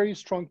very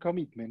strong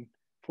commitment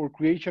for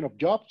creation of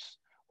jobs,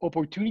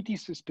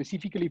 opportunities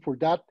specifically for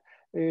that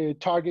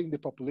targeting the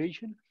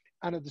population,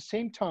 and at the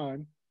same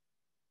time,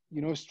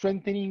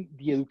 strengthening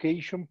the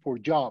education for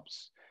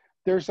jobs.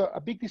 There's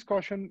a big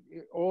discussion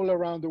all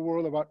around the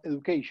world about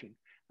education.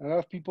 A lot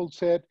of people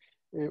said,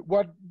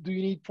 what do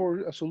you need for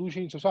a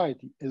solution in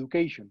society?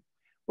 Education.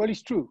 Well,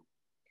 it's true,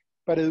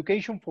 but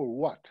education for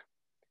what?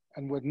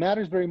 And what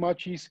matters very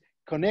much is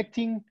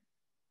connecting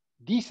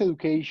this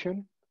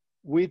education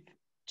with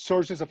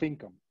sources of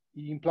income.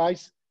 It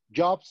implies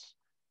jobs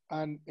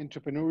and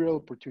entrepreneurial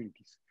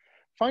opportunities.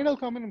 Final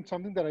comment on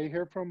something that I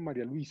heard from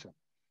Maria Luisa.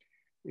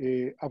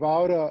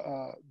 About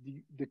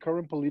the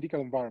current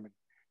political environment.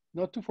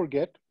 Not to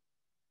forget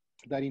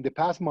that in the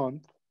past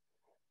month,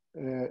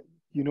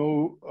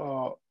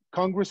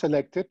 Congress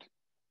elected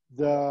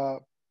the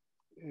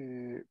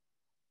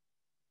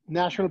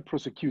national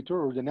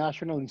prosecutor or the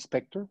national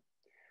inspector.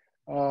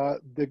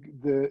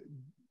 The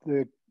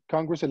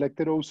Congress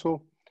elected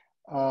also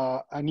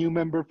a new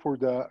member for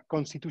the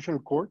Constitutional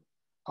Court,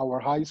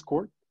 our highest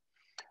court.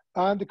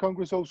 And the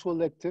Congress also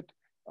elected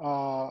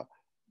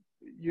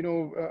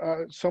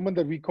someone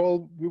that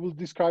we will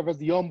describe as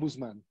the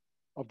ombudsman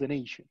of the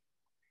nation.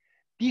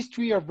 These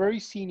three are very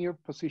senior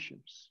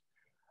positions,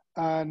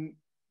 and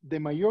the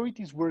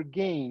majorities were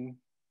gained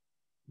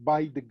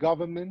by the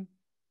government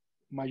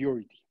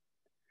majority.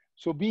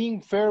 So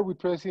being fair with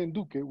President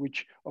Duque,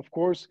 which of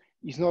course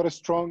is not as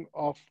strong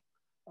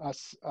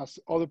as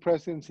other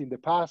presidents in the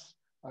past,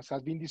 as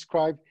has been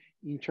described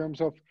in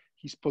terms of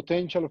his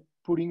potential of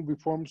putting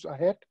reforms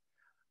ahead,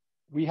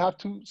 we have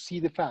to see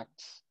the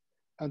facts.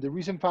 And the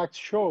recent facts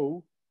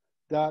show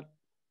that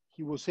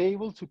he was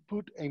able to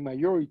put a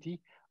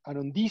majority, and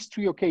on these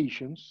 3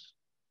 occasions,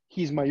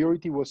 his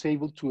majority was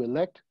able to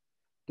elect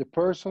the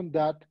person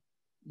that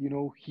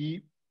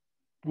he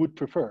would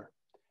prefer,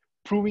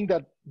 proving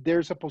that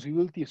there's a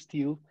possibility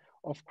still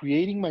of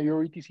creating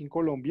majorities in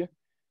Colombia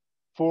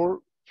for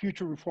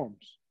future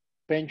reforms,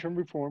 pension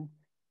reform,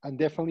 and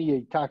definitely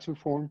a tax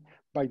reform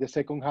by the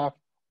second half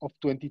of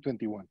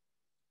 2021.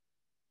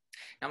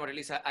 Now, Maria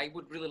Luisa, I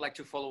would really like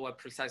to follow up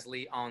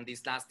precisely on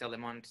this last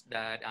element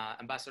that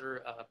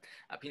Ambassador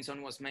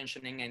Pinzon was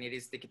mentioning, and it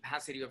is the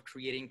capacity of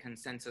creating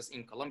consensus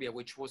in Colombia,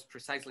 which was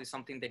precisely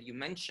something that you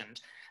mentioned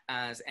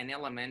as an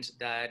element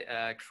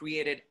that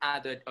created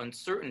added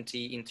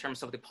uncertainty in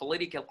terms of the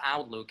political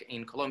outlook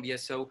in Colombia.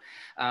 So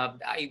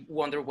I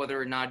wonder whether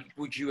or not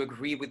would you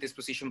agree with this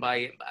position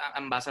by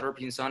Ambassador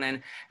Pinzon,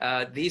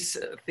 and this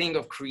thing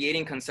of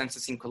creating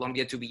consensus in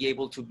Colombia to be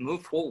able to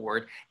move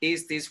forward,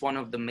 is this one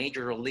of the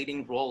major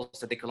leading roles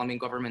that the Colombian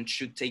government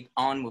should take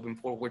on moving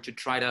forward to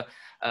try to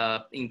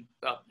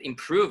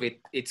improve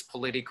its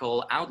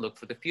political outlook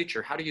for the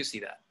future? How do you see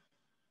that?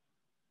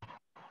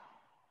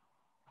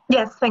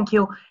 Yes, thank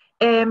you.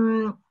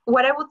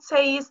 What I would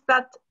say is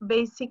that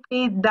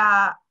basically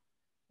the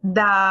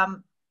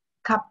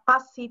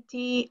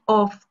capacity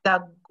of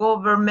the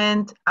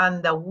government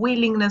and the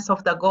willingness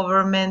of the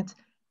government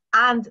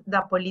and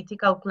the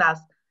political class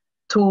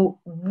to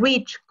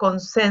reach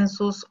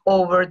consensus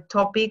over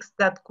topics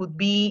that could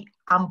be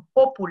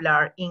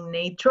unpopular in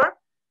nature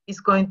is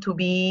going to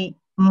be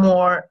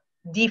more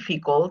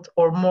difficult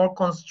or more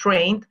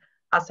constrained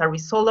as a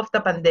result of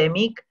the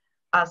pandemic,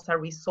 as a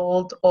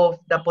result of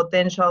the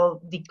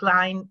potential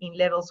decline in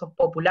levels of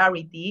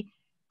popularity,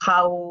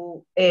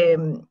 how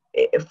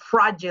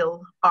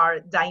fragile are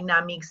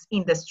dynamics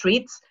in the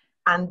streets,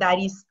 and that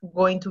is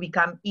going to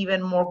become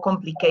even more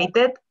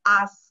complicated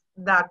as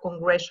the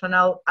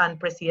congressional and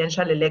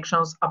presidential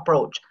elections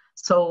approach.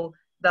 So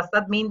does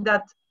that mean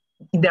that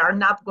there are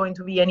not going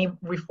to be any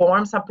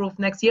reforms approved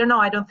next year? No,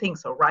 I don't think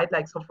so, right?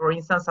 Like, so for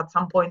instance, at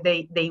some point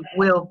they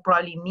will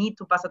probably need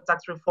to pass a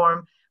tax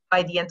reform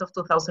by the end of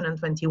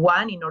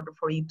 2021 in order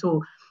for it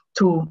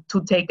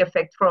to take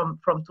effect from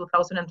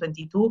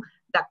 2022.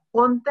 The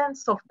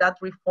contents of that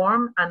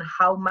reform and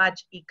how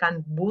much it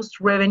can boost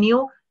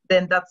revenue,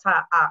 then that's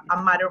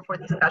a matter for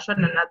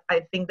discussion. And I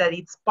think that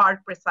it's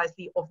part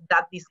precisely of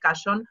that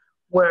discussion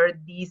where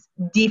these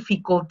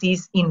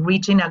difficulties in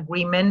reaching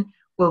agreement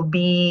will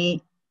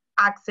be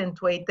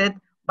accentuated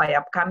by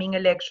upcoming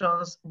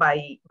elections,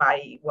 by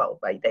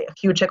the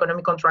huge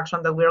economic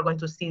contraction that we're going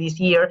to see this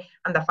year,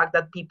 and the fact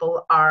that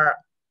people are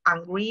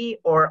angry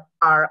or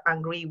are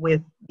angry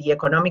with the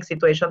economic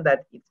situation,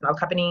 that it's not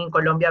happening in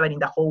Colombia but in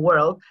the whole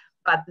world,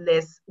 but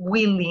less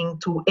willing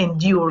to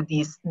endure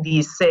this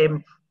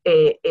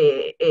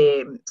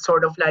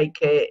sort of like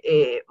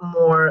a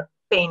more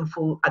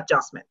painful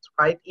adjustment,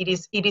 right? It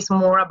is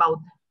more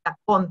about the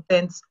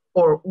contents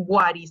or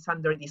what is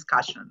under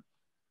discussion.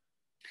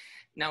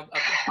 Now,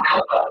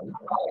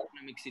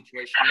 economic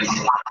situation,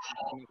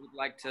 I would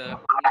like to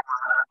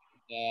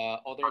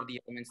other of the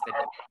elements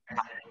that you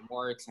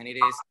remarks, and it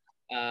is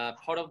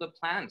part of the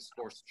plans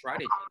or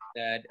strategies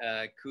that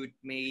could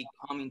may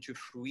come into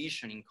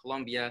fruition in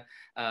Colombia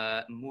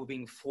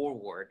moving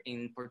forward.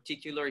 In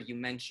particular, you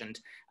mentioned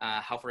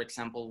how, for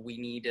example, we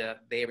need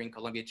there in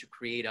Colombia to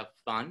create a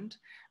fund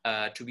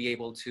to be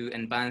able to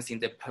advance in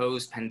the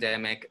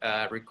post-pandemic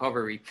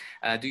recovery.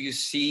 Do you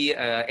see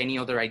any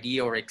other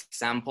idea or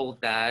example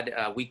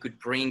that we could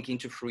bring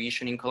into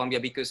fruition in Colombia?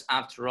 Because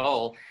after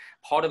all,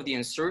 part of the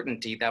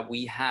uncertainty that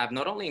we have,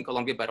 not only in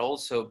Colombia, but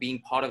also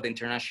being part of the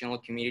international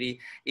community,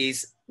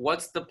 is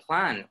what's the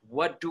plan?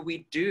 What do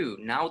we do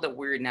now that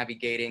we're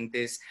navigating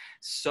this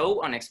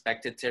so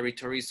unexpected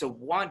territory? So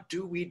what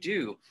do we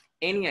do?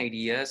 Any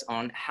ideas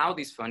on how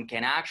this fund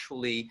can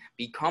actually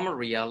become a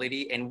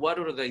reality, and what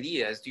other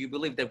ideas do you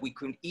believe that we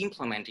could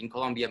implement in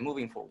Colombia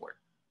moving forward?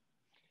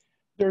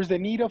 There's the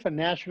need of a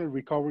national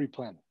recovery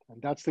plan, and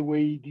that's the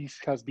way this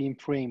has been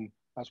framed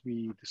as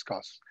we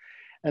discussed.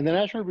 And the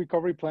National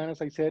Recovery Plan,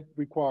 as I said,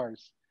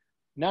 requires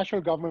national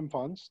government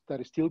funds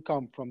that still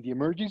come from the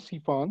emergency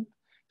fund,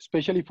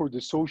 especially for the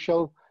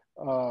social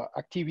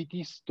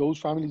activities, those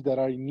families that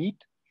are in need.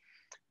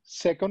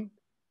 Second,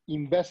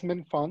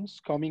 investment funds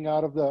coming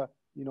out of the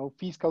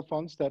fiscal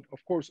funds that,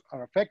 of course,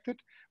 are affected,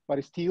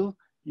 but still,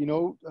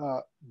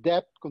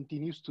 debt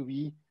continues to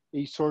be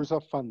a source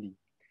of funding.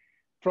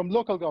 From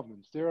local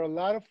governments, there are a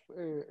lot of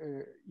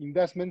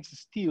investments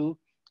still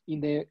in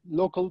the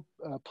local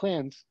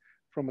plans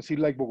from a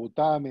city like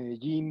Bogota,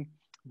 Medellin,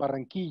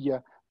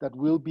 Barranquilla, that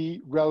will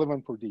be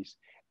relevant for this.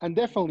 And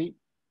definitely,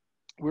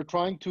 we're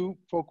trying to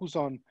focus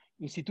on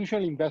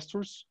institutional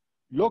investors,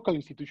 local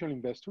institutional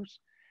investors,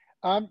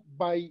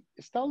 by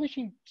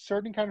establishing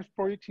certain kind of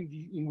projects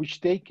in which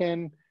they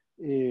can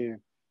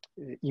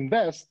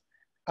invest.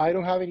 I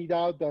don't have any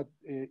doubt that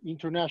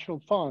international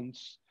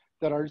funds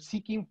that are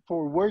seeking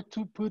for where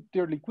to put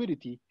their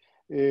liquidity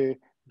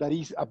that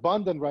is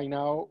abundant right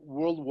now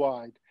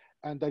worldwide,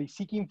 and that is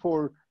seeking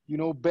for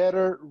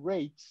better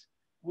rates,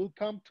 will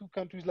come to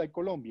countries like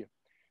Colombia.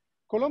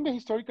 Colombia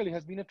historically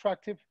has been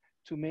attractive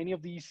to many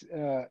of these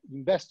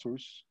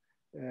investors,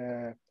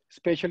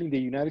 especially in the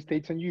United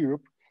States and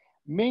Europe,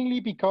 mainly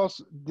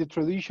because the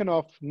tradition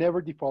of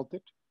never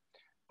defaulted,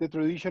 the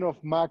tradition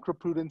of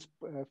macro-prudence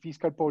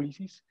fiscal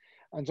policies,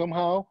 and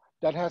somehow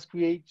that has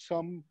created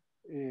some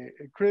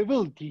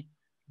credibility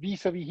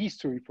vis-a-vis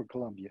history for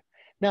Colombia.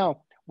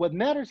 Now, what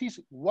matters is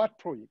what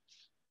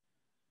projects.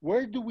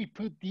 Where do we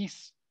put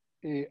these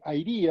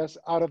ideas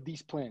out of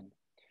this plan?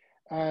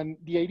 And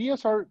the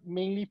ideas are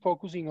mainly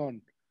focusing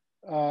on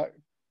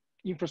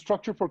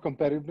infrastructure for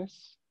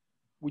competitiveness,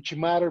 which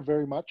matter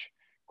very much.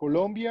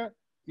 Colombia,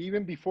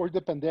 even before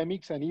the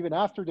pandemics and even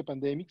after the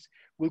pandemics,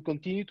 will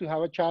continue to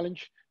have a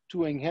challenge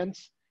to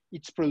enhance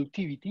its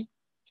productivity,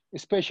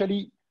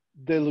 especially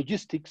the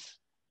logistics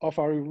of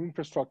our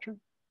infrastructure.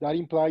 That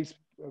implies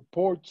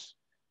ports,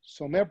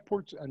 some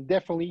airports, and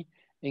definitely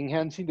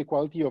enhancing the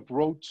quality of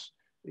roads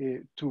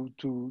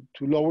to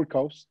lower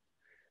cost.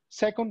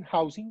 Second,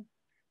 housing.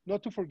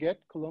 Not to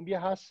forget, Colombia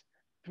has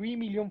 3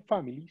 million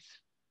families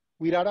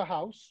without a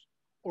house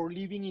or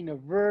living in a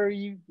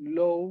very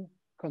low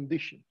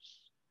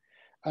conditions.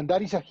 And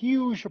that is a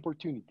huge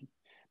opportunity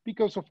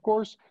because, of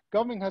course,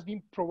 government has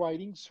been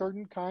providing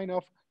certain kind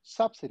of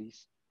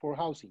subsidies for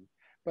housing.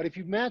 But if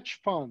you match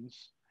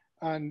funds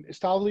and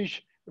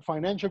establish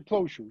financial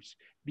closures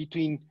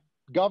between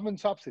government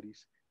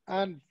subsidies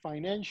and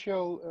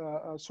financial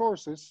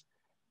sources,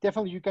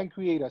 definitely you can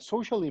create a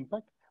social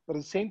impact, but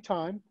at the same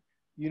time,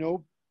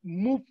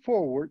 move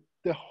forward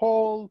the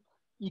whole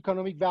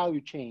economic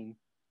value chain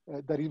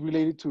that is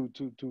related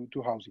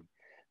to housing.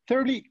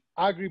 Thirdly,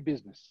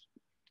 agribusiness.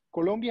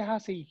 Colombia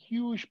has a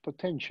huge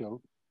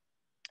potential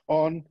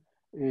on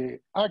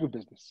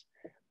agribusiness,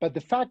 but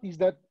the fact is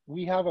that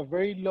we have a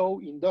very low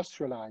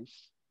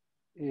industrialized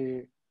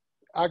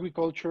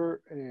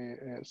agriculture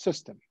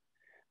system.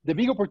 The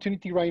big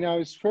opportunity right now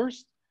is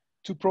first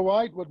to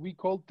provide what we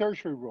call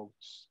tertiary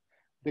roads.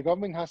 The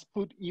government has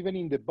put, even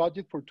in the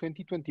budget for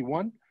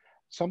 2021,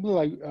 something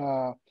like,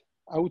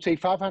 I would say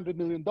 $500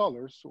 million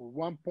or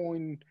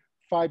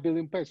 1.5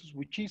 billion pesos,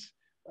 which is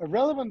a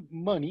relevant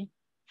money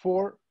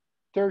for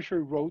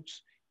tertiary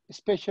roads,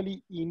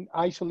 especially in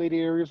isolated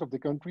areas of the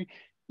country,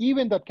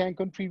 even that can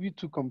contribute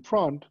to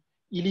confront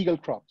illegal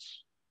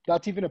crops.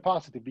 That's even a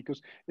positive,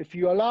 because if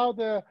you allow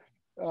the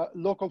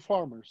local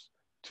farmers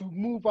to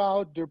move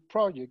out their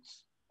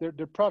projects,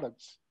 their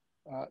products,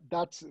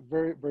 that's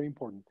very, very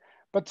important.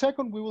 But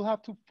second, we will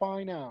have to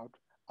find out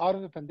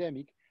of the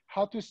pandemic,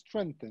 how to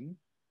strengthen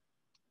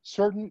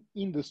certain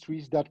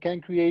industries that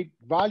can create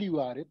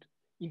value added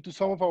into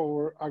some of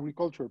our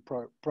agricultural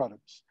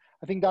products.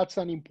 I think that's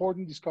an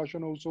important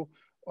discussion also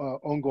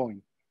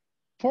ongoing.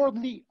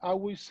 Fourthly, I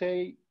would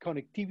say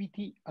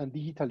connectivity and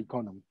digital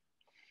economy.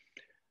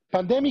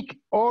 Pandemic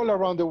all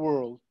around the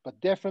world, but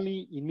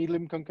definitely in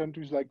middle-income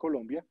countries like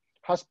Colombia,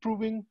 has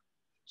proven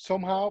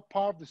somehow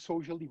part of the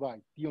social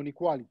divide, the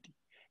inequality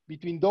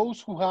between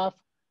those who have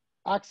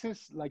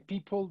access, like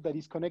people that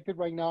is connected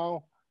right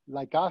now,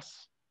 like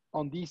us,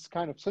 on these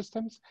kind of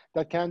systems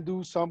that can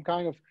do some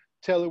kind of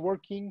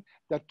teleworking,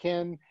 that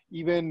can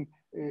even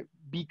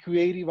be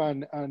creative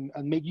and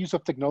make use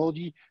of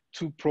technology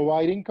to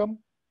provide income,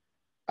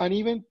 and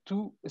even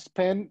to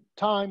spend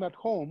time at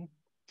home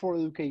for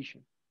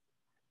education.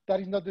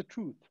 That is not the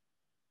truth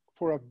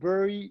for a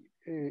very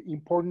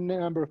important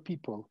number of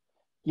people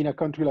in a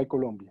country like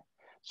Colombia.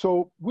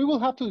 So we will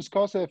have to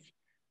discuss if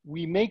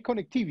we make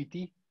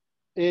connectivity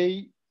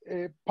a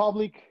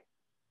public,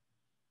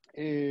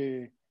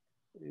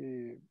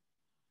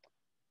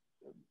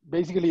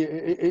 basically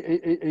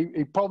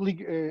a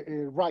public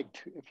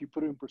right, if you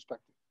put it in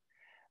perspective.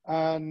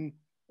 And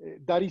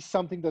that is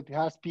something that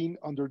has been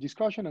under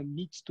discussion and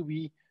needs to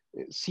be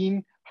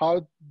seen.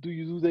 How do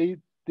you do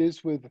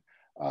this with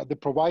the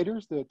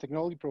providers, the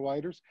technology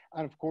providers,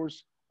 and of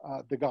course,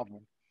 the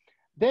government.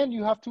 Then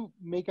you have to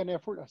make an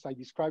effort, as I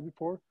described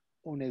before,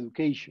 on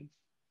education.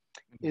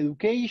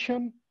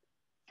 Education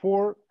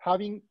for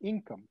having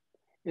income.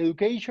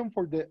 Education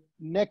for the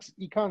next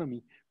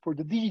economy, for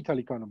the digital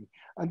economy.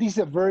 And this is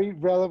a very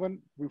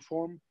relevant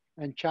reform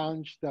and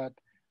challenge that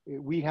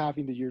we have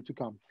in the year to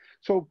come.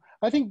 So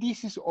I think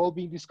this is all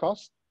being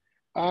discussed.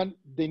 And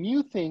the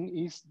new thing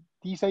is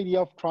this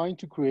idea of trying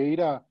to create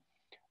a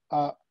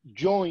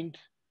joint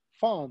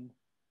fund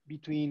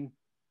between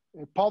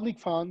public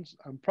funds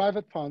and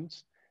private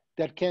funds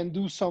that can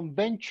do some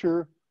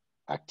venture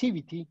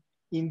activity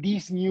in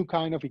this new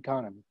kind of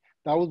economy.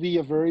 That will be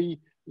a very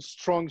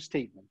strong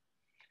statement.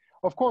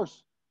 Of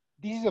course,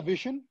 this is a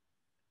vision,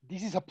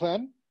 this is a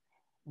plan.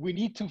 We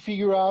need to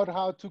figure out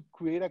how to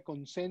create a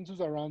consensus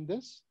around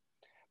this.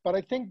 But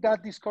I think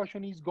that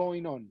discussion is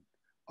going on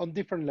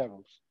different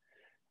levels.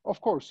 Of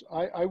course,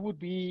 I would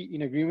be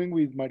in agreement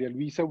with Maria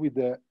Luisa with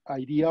the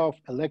idea of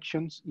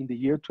elections in the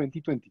year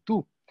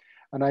 2022.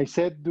 And I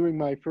said during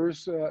my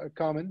first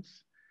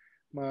comments,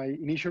 my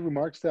initial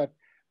remarks, that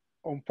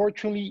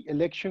unfortunately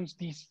elections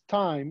this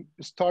time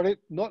started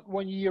not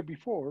 1 year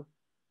before,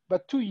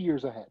 but 2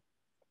 years ahead.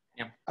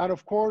 Yeah. And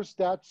of course,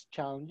 that's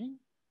challenging,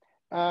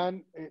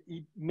 and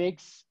it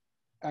makes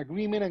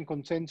agreement and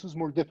consensus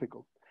more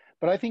difficult.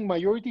 But I think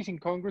majorities in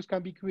Congress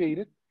can be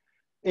created.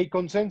 A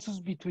consensus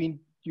between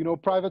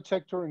private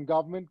sector and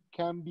government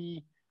can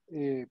be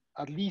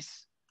at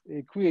least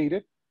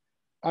created.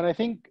 And I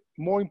think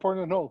more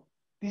important than all,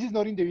 this is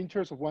not in the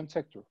interest of one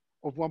sector,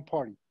 of one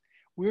party.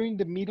 We're in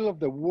the middle of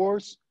the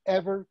worst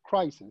ever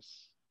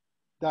crisis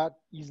that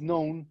is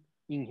known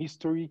in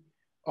history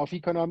of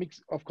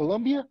economics of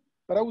Colombia,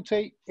 but I would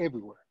say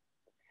everywhere.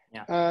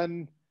 Yeah.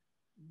 And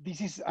this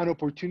is an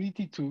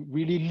opportunity to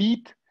really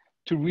lead,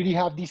 to really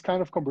have this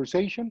kind of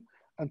conversation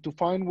and to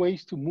find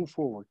ways to move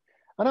forward.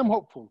 And I'm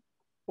hopeful,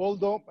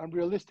 although I'm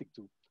realistic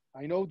too.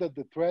 I know that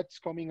the threats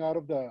coming out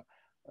of the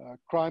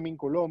crime in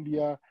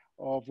Colombia,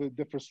 of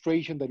the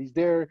frustration that is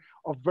there,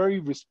 of very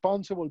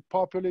responsible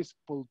populist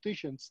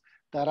politicians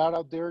that are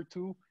out there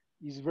too,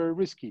 is very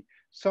risky.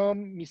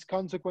 Some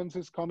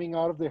misconsequences coming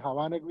out of the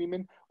Havana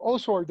Agreement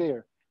also are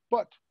there,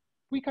 but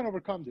we can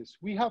overcome this.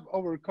 We have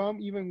overcome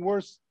even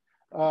worse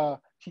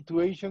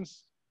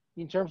situations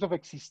in terms of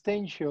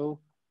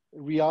existential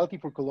reality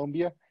for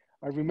Colombia.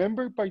 I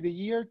remember by the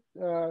year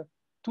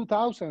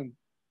 2000,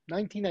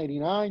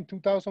 1999,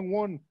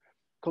 2001,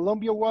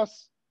 Colombia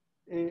was,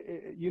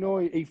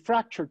 a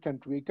fractured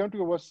country, a country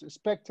that was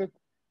expected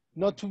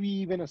not to be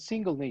even a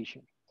single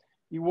nation.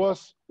 It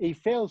was a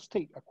failed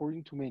state,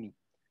 according to many.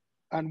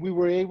 And we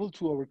were able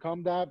to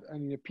overcome that.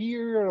 And in a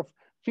period of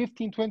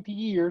 15, 20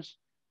 years,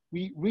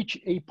 we reach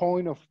a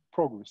point of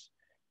progress.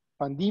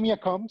 Pandemia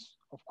comes,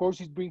 of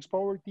course, it brings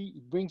poverty,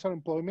 it brings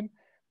unemployment,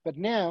 but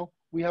now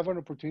we have an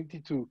opportunity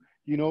to,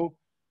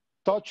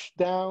 touch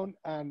down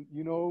and,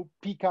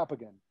 peak up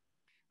again.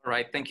 All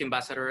right, thank you,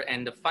 Ambassador.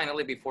 And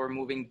finally, before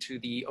moving to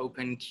the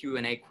open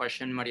Q&A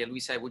question, Maria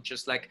Luisa, I would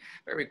just like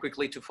very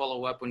quickly to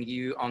follow up on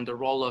you on the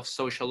role of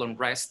social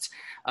unrest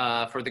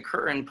for the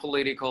current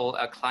political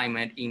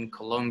climate in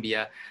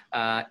Colombia.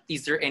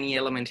 Is there any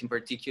element in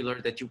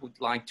particular that you would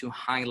like to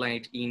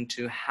highlight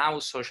into how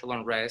social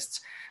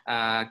unrest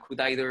could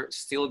either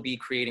still be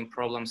creating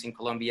problems in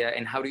Colombia,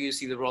 and how do you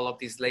see the role of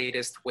this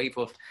latest wave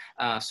of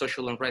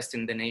social unrest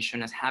in the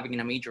nation as having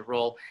a major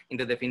role in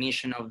the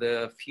definition of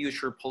the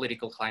future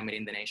political climate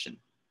in the nation?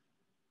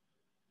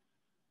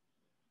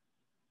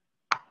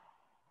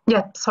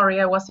 Yeah, sorry,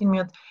 I was in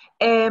mute.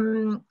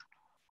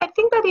 I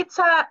think that it's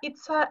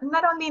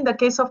not only in the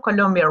case of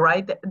Colombia,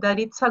 right? That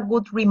it's a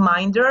good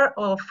reminder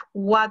of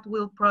what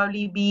will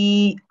probably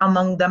be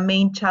among the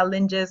main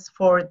challenges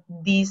for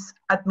this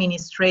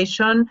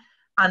administration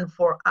and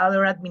for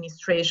other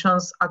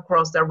administrations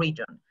across the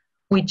region,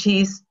 which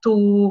is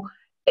to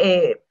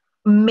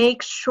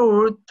make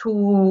sure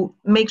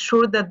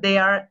that they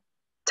are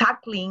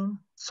tackling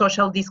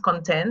social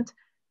discontent,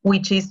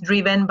 which is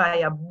driven by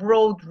a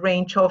broad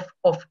range of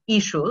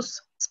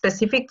issues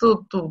specific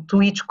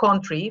to each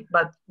country,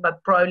 but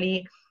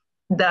probably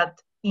that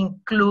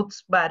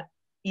includes but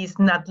is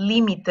not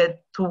limited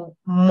to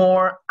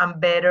more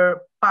and better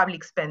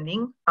public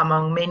spending,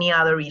 among many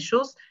other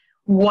issues,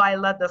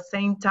 while at the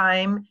same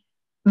time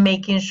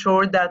making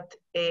sure that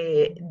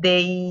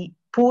they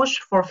push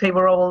for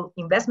favorable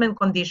investment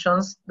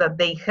conditions, that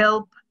they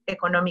help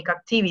economic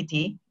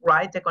activity,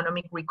 right,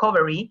 economic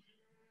recovery,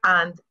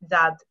 and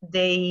that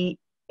they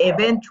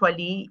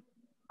eventually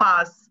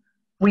pass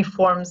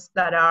reforms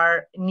that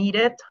are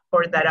needed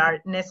or that are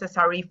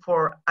necessary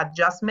for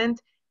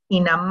adjustment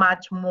in a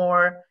much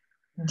more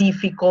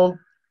difficult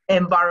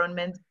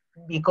environment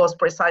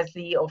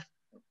precisely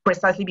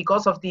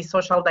because of the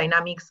social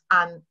dynamics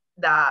and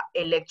the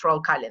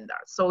electoral calendar.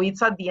 So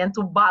it's at the end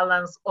to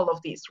balance all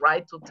of this,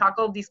 right? To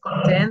tackle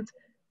discontent,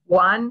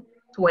 one,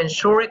 to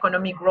ensure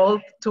economic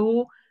growth,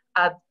 two,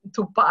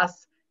 to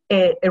pass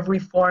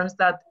reforms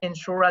that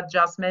ensure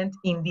adjustment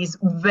in this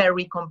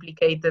very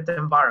complicated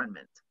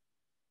environment.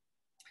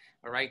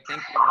 All right,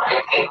 thank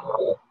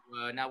you.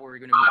 Now we're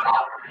going to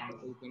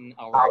open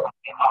our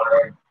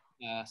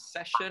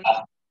session.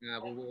 We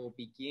will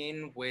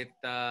begin with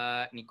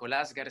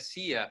Nicolás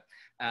Garcia.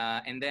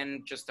 And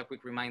then just a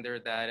quick reminder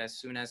that as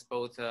soon as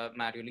both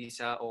Maria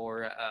Luisa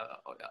or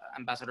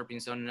Ambassador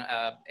Pinzon,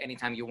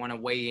 anytime you want to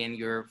weigh in,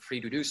 you're free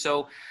to do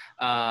so.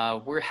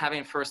 We're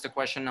having first a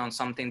question on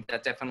something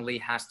that definitely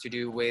has to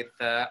do with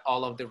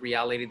all of the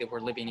reality that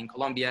we're living in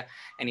Colombia,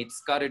 and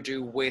it's got to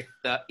do with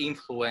the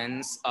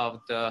influence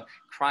of the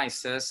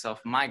crisis of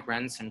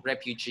migrants and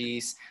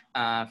refugees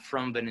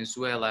from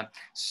Venezuela.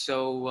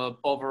 So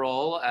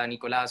overall,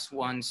 Nicolás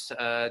wants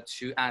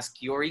to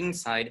ask your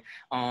insight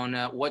on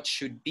what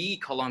should be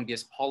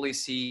Colombia's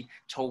policy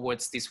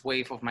towards this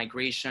wave of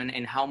migration,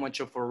 and how much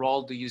of a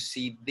role do you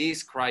see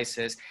this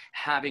crisis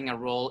having a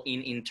role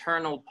in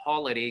internal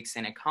politics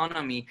and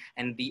economy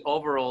and the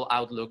overall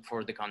outlook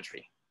for the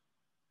country?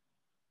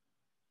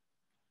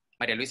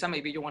 Maria Luisa,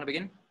 maybe you want to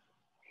begin?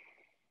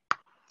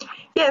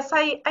 Yes,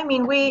 I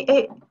mean,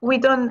 we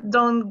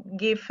don't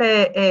give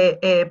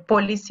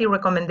policy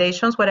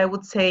recommendations. What I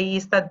would say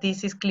is that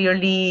this has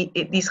clearly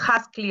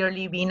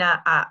been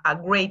a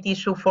great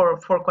issue for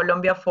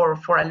Colombia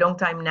for a long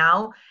time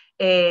now,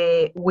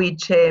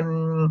 which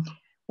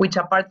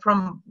apart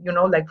from,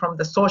 like from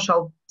the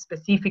social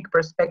specific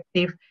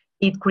perspective,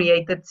 it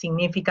created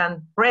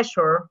significant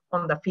pressure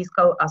on the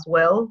fiscal as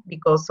well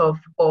because of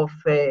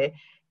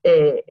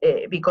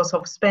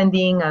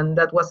spending, and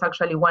that was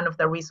actually one of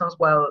the reasons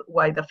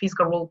why the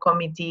Fiscal Rule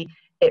Committee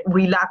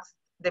relaxed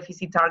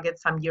deficit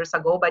targets some years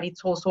ago. But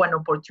it's also an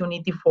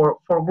opportunity for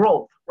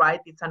growth, right?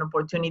 It's an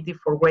opportunity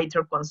for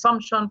greater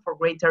consumption, for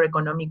greater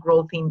economic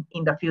growth in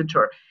the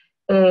future.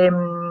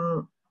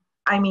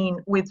 I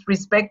mean, with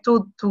respect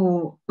to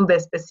the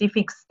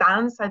specific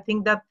stance, I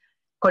think that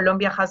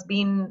Colombia has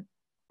been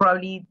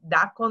probably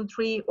that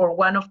country or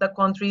one of the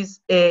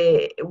countries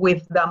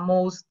with the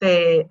most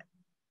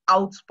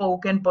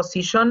outspoken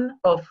position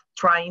of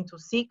trying to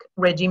seek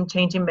regime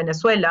change in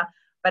Venezuela,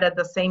 but at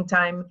the same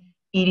time,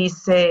 it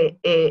is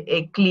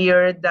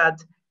clear that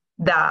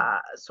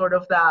the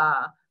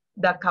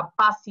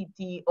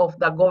capacity of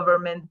the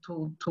government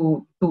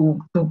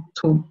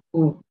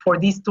for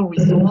this to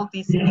resolve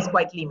is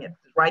quite limited,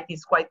 right?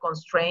 It's quite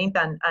constrained,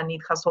 and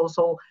it has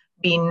also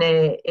been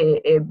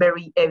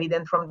very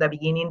evident from the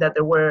beginning that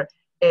there were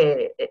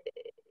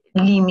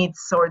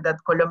limits, or that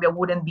Colombia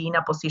wouldn't be in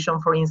a position,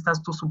 for instance,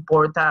 to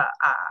support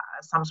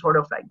some sort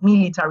of like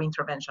military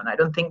intervention. I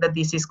don't think that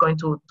this is going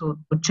to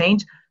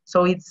change.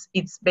 So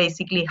it's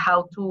basically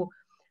how to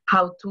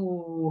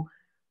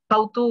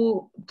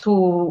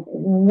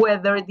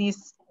weather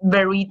this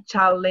very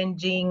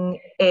challenging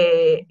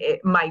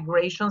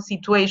migration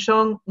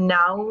situation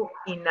now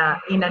in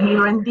an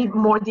even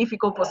more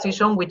difficult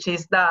position, which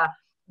is the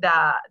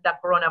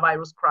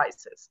coronavirus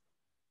crisis.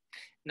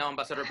 Now,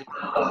 Ambassador, do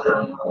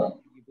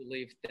you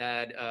believe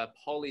that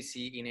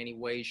policy in any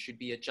way should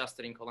be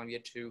adjusted in Colombia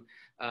to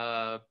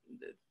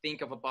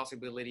think of a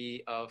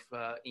possibility of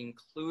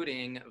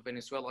including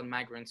Venezuelan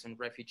migrants and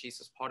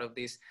refugees as part of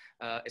this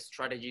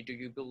strategy? Do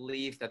you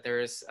believe that there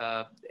is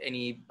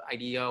any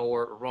idea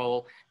or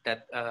role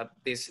that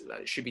this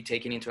should be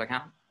taken into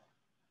account?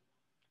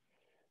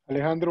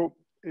 Alejandro,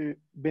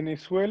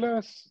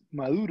 Venezuela's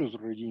Maduro's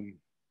regime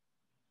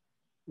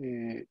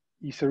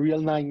is a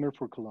real nightmare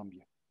for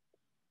Colombia.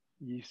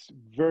 It's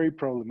very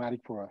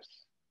problematic for us.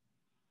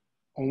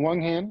 On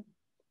one hand,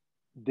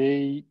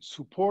 they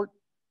support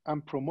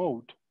and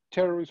promote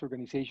terrorist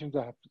organizations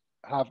that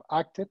have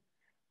acted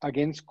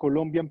against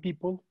Colombian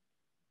people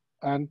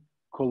and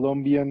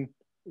Colombian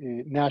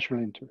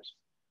national interests.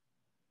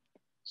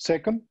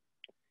 Second,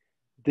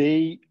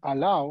 they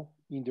allow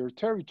in their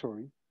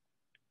territory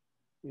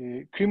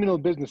criminal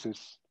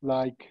businesses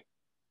like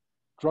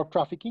drug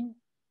trafficking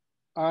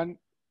and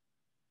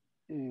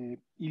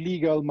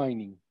illegal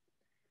mining.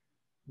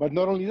 But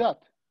not only that,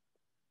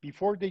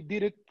 before they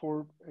did it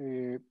for,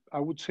 I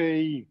would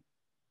say,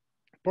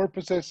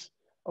 purposes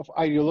of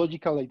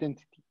ideological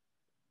identity.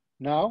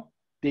 Now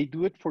they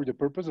do it for the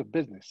purpose of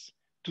business,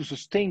 to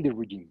sustain the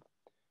regime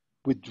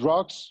with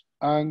drugs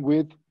and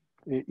with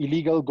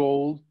illegal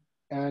gold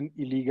and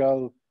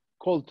illegal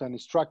coltan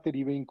extracted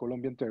even in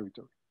Colombian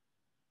territory.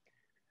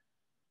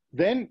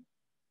 Then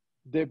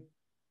the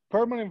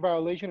permanent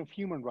violation of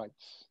human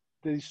rights,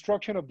 the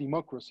destruction of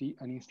democracy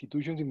and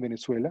institutions in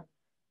Venezuela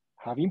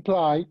have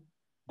implied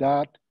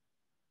that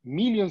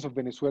millions of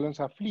Venezuelans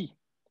have fled.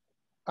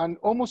 And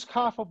almost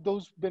half of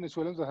those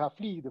Venezuelans that have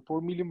fled, the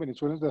 4 million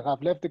Venezuelans that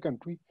have left the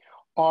country,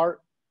 are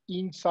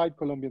inside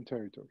Colombian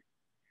territory.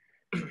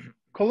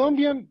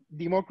 Colombian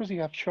democracy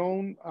have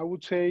shown, I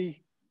would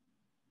say,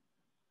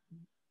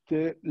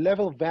 the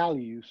level of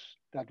values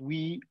that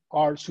we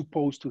are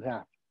supposed to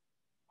have.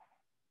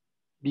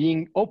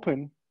 Being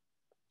open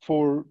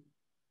for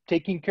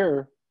taking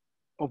care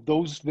of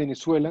those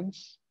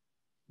Venezuelans,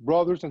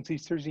 brothers and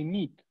sisters in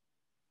need.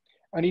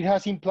 And it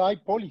has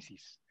implied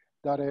policies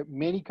that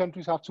many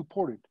countries have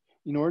supported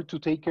in order to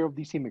take care of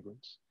these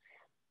immigrants.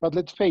 But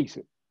let's face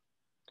it,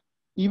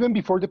 even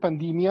before the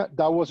pandemic,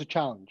 that was a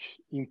challenge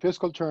in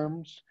fiscal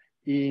terms,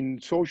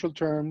 in social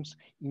terms,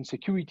 in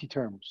security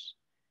terms.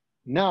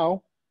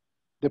 Now,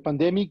 the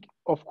pandemic,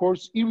 of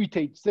course,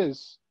 irritates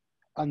this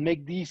and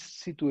make this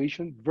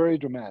situation very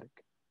dramatic.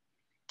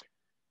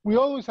 We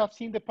always have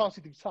seen the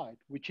positive side,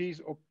 which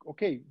is,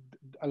 okay,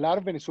 a lot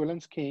of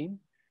Venezuelans came.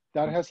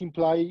 That has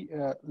implied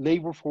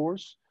labor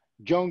force,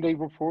 young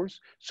labor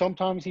force,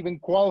 sometimes even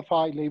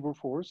qualified labor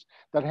force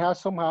that has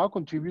somehow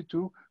contributed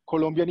to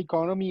Colombian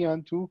economy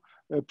and to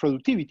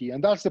productivity.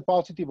 And that's the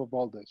positive of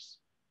all this.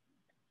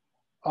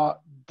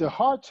 The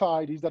hard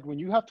side is that when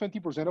you have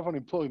 20% of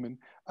unemployment,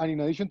 and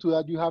in addition to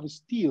that, you have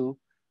still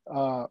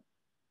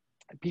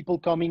people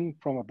coming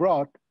from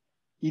abroad,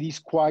 it is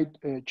quite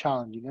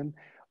challenging. And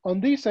on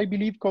this, I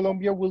believe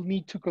Colombia will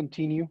need to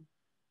continue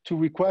to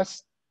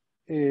request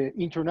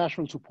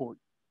international support.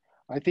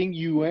 I think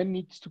UN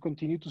needs to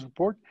continue to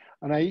support,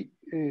 and I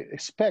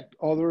expect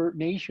other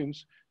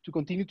nations to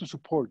continue to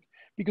support,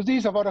 because this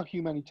is about a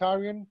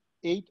humanitarian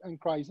aid and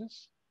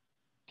crisis,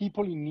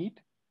 people in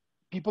need,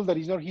 people that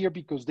is not here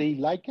because they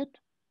like it,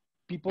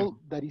 people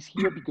that is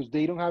here because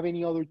they don't have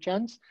any other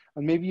chance,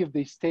 and maybe if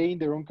they stay in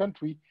their own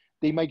country,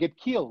 they might get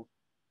killed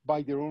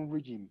by their own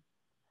regime.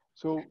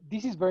 So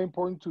this is very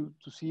important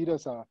to see it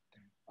as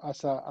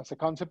a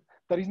concept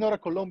that is not a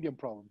Colombian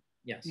problem.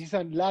 Yes. This is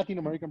a Latin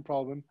American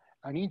problem,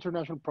 an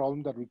international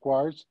problem that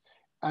requires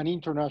an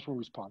international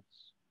response.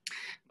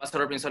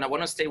 Ambassador Pinzon, I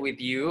want to stay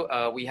with you.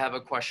 We have a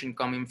question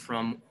coming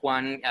from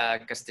Juan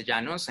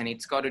Castellanos, and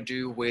it's got to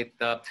do with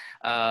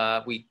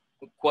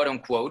quote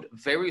unquote,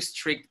 very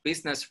strict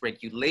business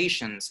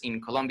regulations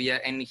in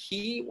Colombia. And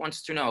he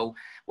wants to know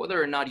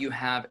whether or not you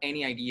have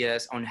any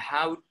ideas on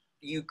how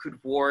you could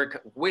work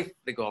with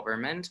the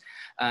government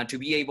to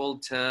be able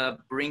to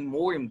bring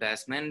more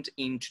investment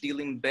into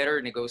dealing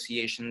better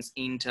negotiations,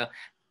 into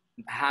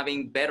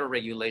having better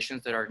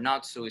regulations that are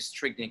not so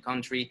strict in the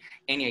country.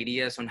 Any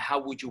ideas on how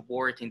would you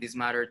work in this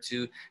matter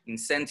to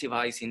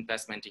incentivize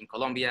investment in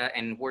Colombia?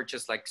 And we're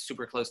just like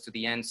super close to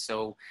the end.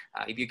 So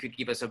if you could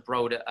give us a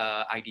broad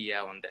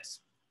idea on this.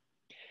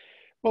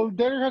 Well,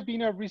 there has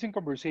been a recent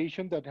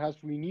conversation that has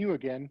renewed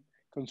again,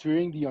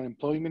 considering the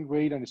unemployment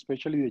rate and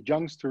especially the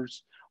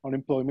youngsters'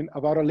 unemployment,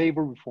 about a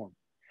labor reform.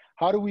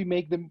 How do we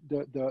make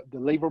the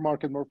labor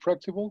market more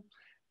flexible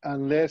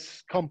and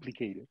less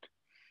complicated?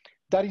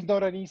 that is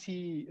not an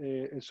easy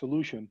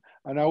solution.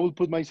 And I will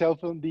put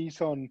myself on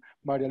this on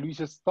Maria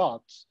Luisa's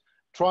thoughts,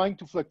 trying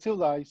to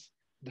flexibilize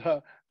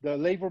the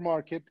labor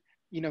market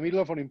in the middle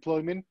of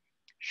unemployment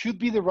should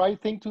be the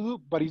right thing to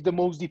do, but it's the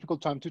most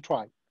difficult time to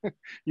try,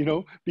 you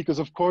know, because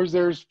of course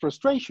there's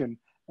frustration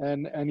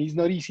and it's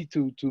not easy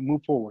to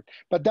move forward.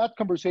 But that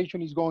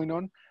conversation is going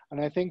on,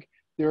 and I think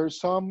there are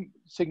some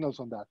signals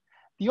on that.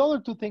 The other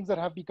two things that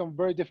have become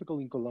very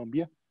difficult in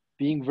Colombia,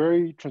 being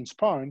very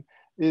transparent,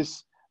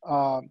 is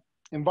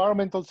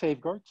environmental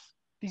safeguards.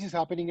 This is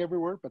happening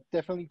everywhere, but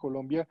definitely in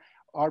Colombia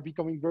are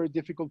becoming very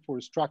difficult for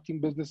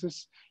extracting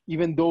businesses,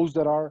 even those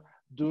that are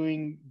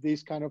doing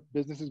these kind of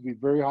businesses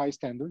with very high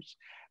standards.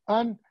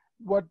 And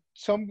what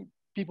some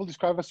people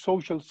describe as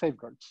social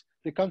safeguards,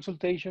 the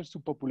consultations to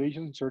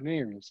populations in certain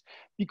areas.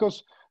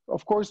 Because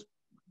of course,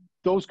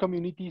 those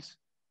communities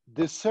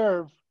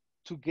deserve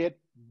to get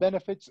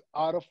benefits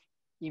out of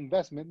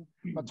investment,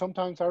 but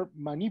sometimes are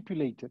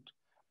manipulated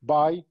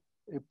by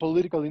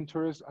political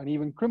interests and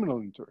even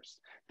criminal interests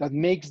that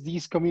makes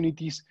these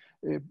communities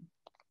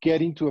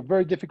get into a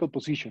very difficult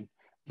position,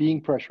 being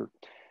pressured.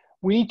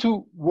 We need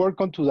to work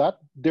onto that.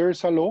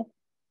 There's a law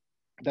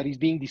that is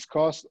being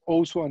discussed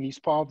also and is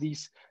part of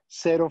this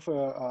set of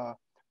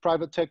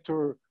private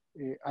sector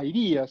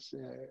ideas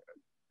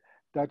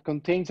that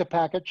contains a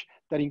package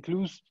that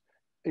includes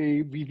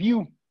a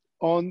review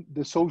on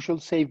the social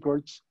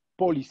safeguards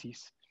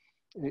policies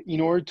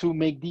in order to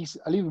make these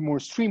a little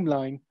more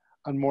streamlined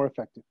and more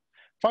effective.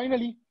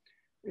 Finally,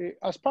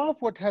 as part of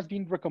what has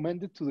been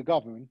recommended to the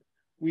government,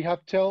 we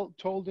have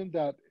told them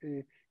that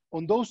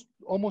on those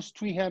almost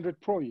 300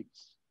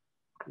 projects,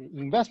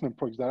 investment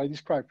projects that I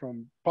described,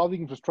 from public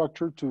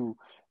infrastructure to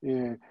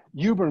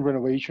urban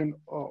renovation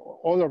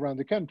all around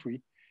the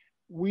country,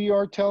 we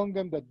are telling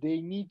them that they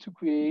need to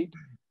create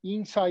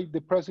inside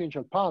the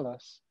presidential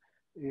palace,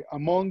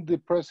 among the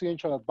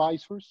presidential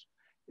advisors,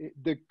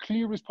 the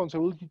clear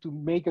responsibility to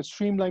make a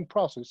streamlined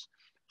process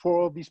for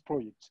all these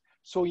projects,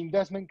 so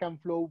investment can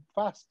flow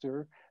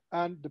faster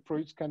and the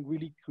projects can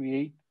really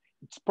create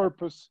its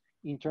purpose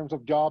in terms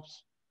of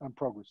jobs and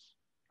progress.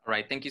 All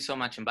right, thank you so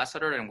much,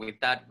 Ambassador. And with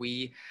that,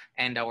 we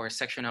end our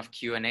section of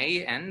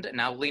Q&A. And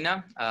now,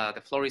 Lina,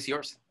 the floor is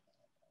yours.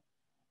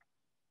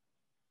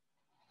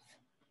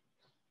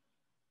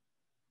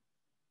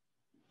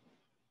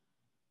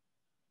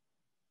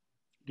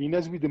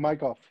 Lina's with the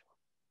mic off.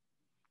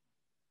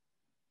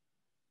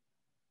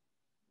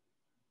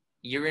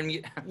 You're in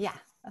mute. Yeah,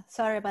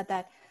 sorry about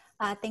that.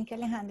 Thank you,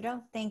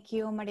 Alejandro. Thank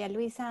you, Maria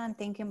Luisa, and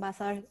thank you,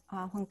 Ambassador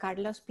Juan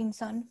Carlos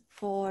Pinzon,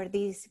 for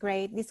this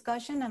great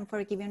discussion and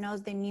for giving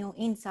us the new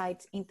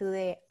insights into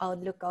the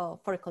outlook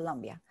for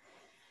Colombia.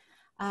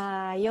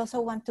 I also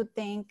want to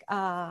thank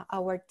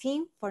our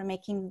team for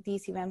making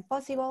this event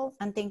possible,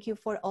 and thank you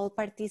for all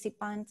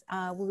participants.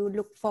 We will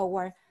look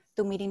forward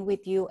to meeting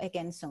with you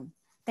again soon.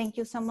 Thank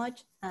you so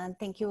much, and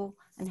thank you,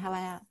 and have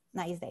a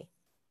nice day.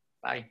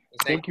 Bye.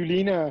 Thank you,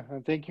 Lina,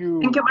 and thank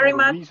you very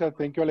much. Luisa,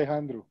 thank you,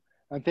 Alejandro.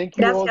 And thank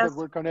you all that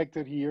were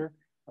connected here.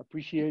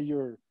 Appreciate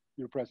your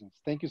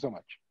presence. Thank you so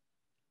much.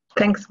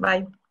 Thanks,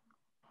 bye.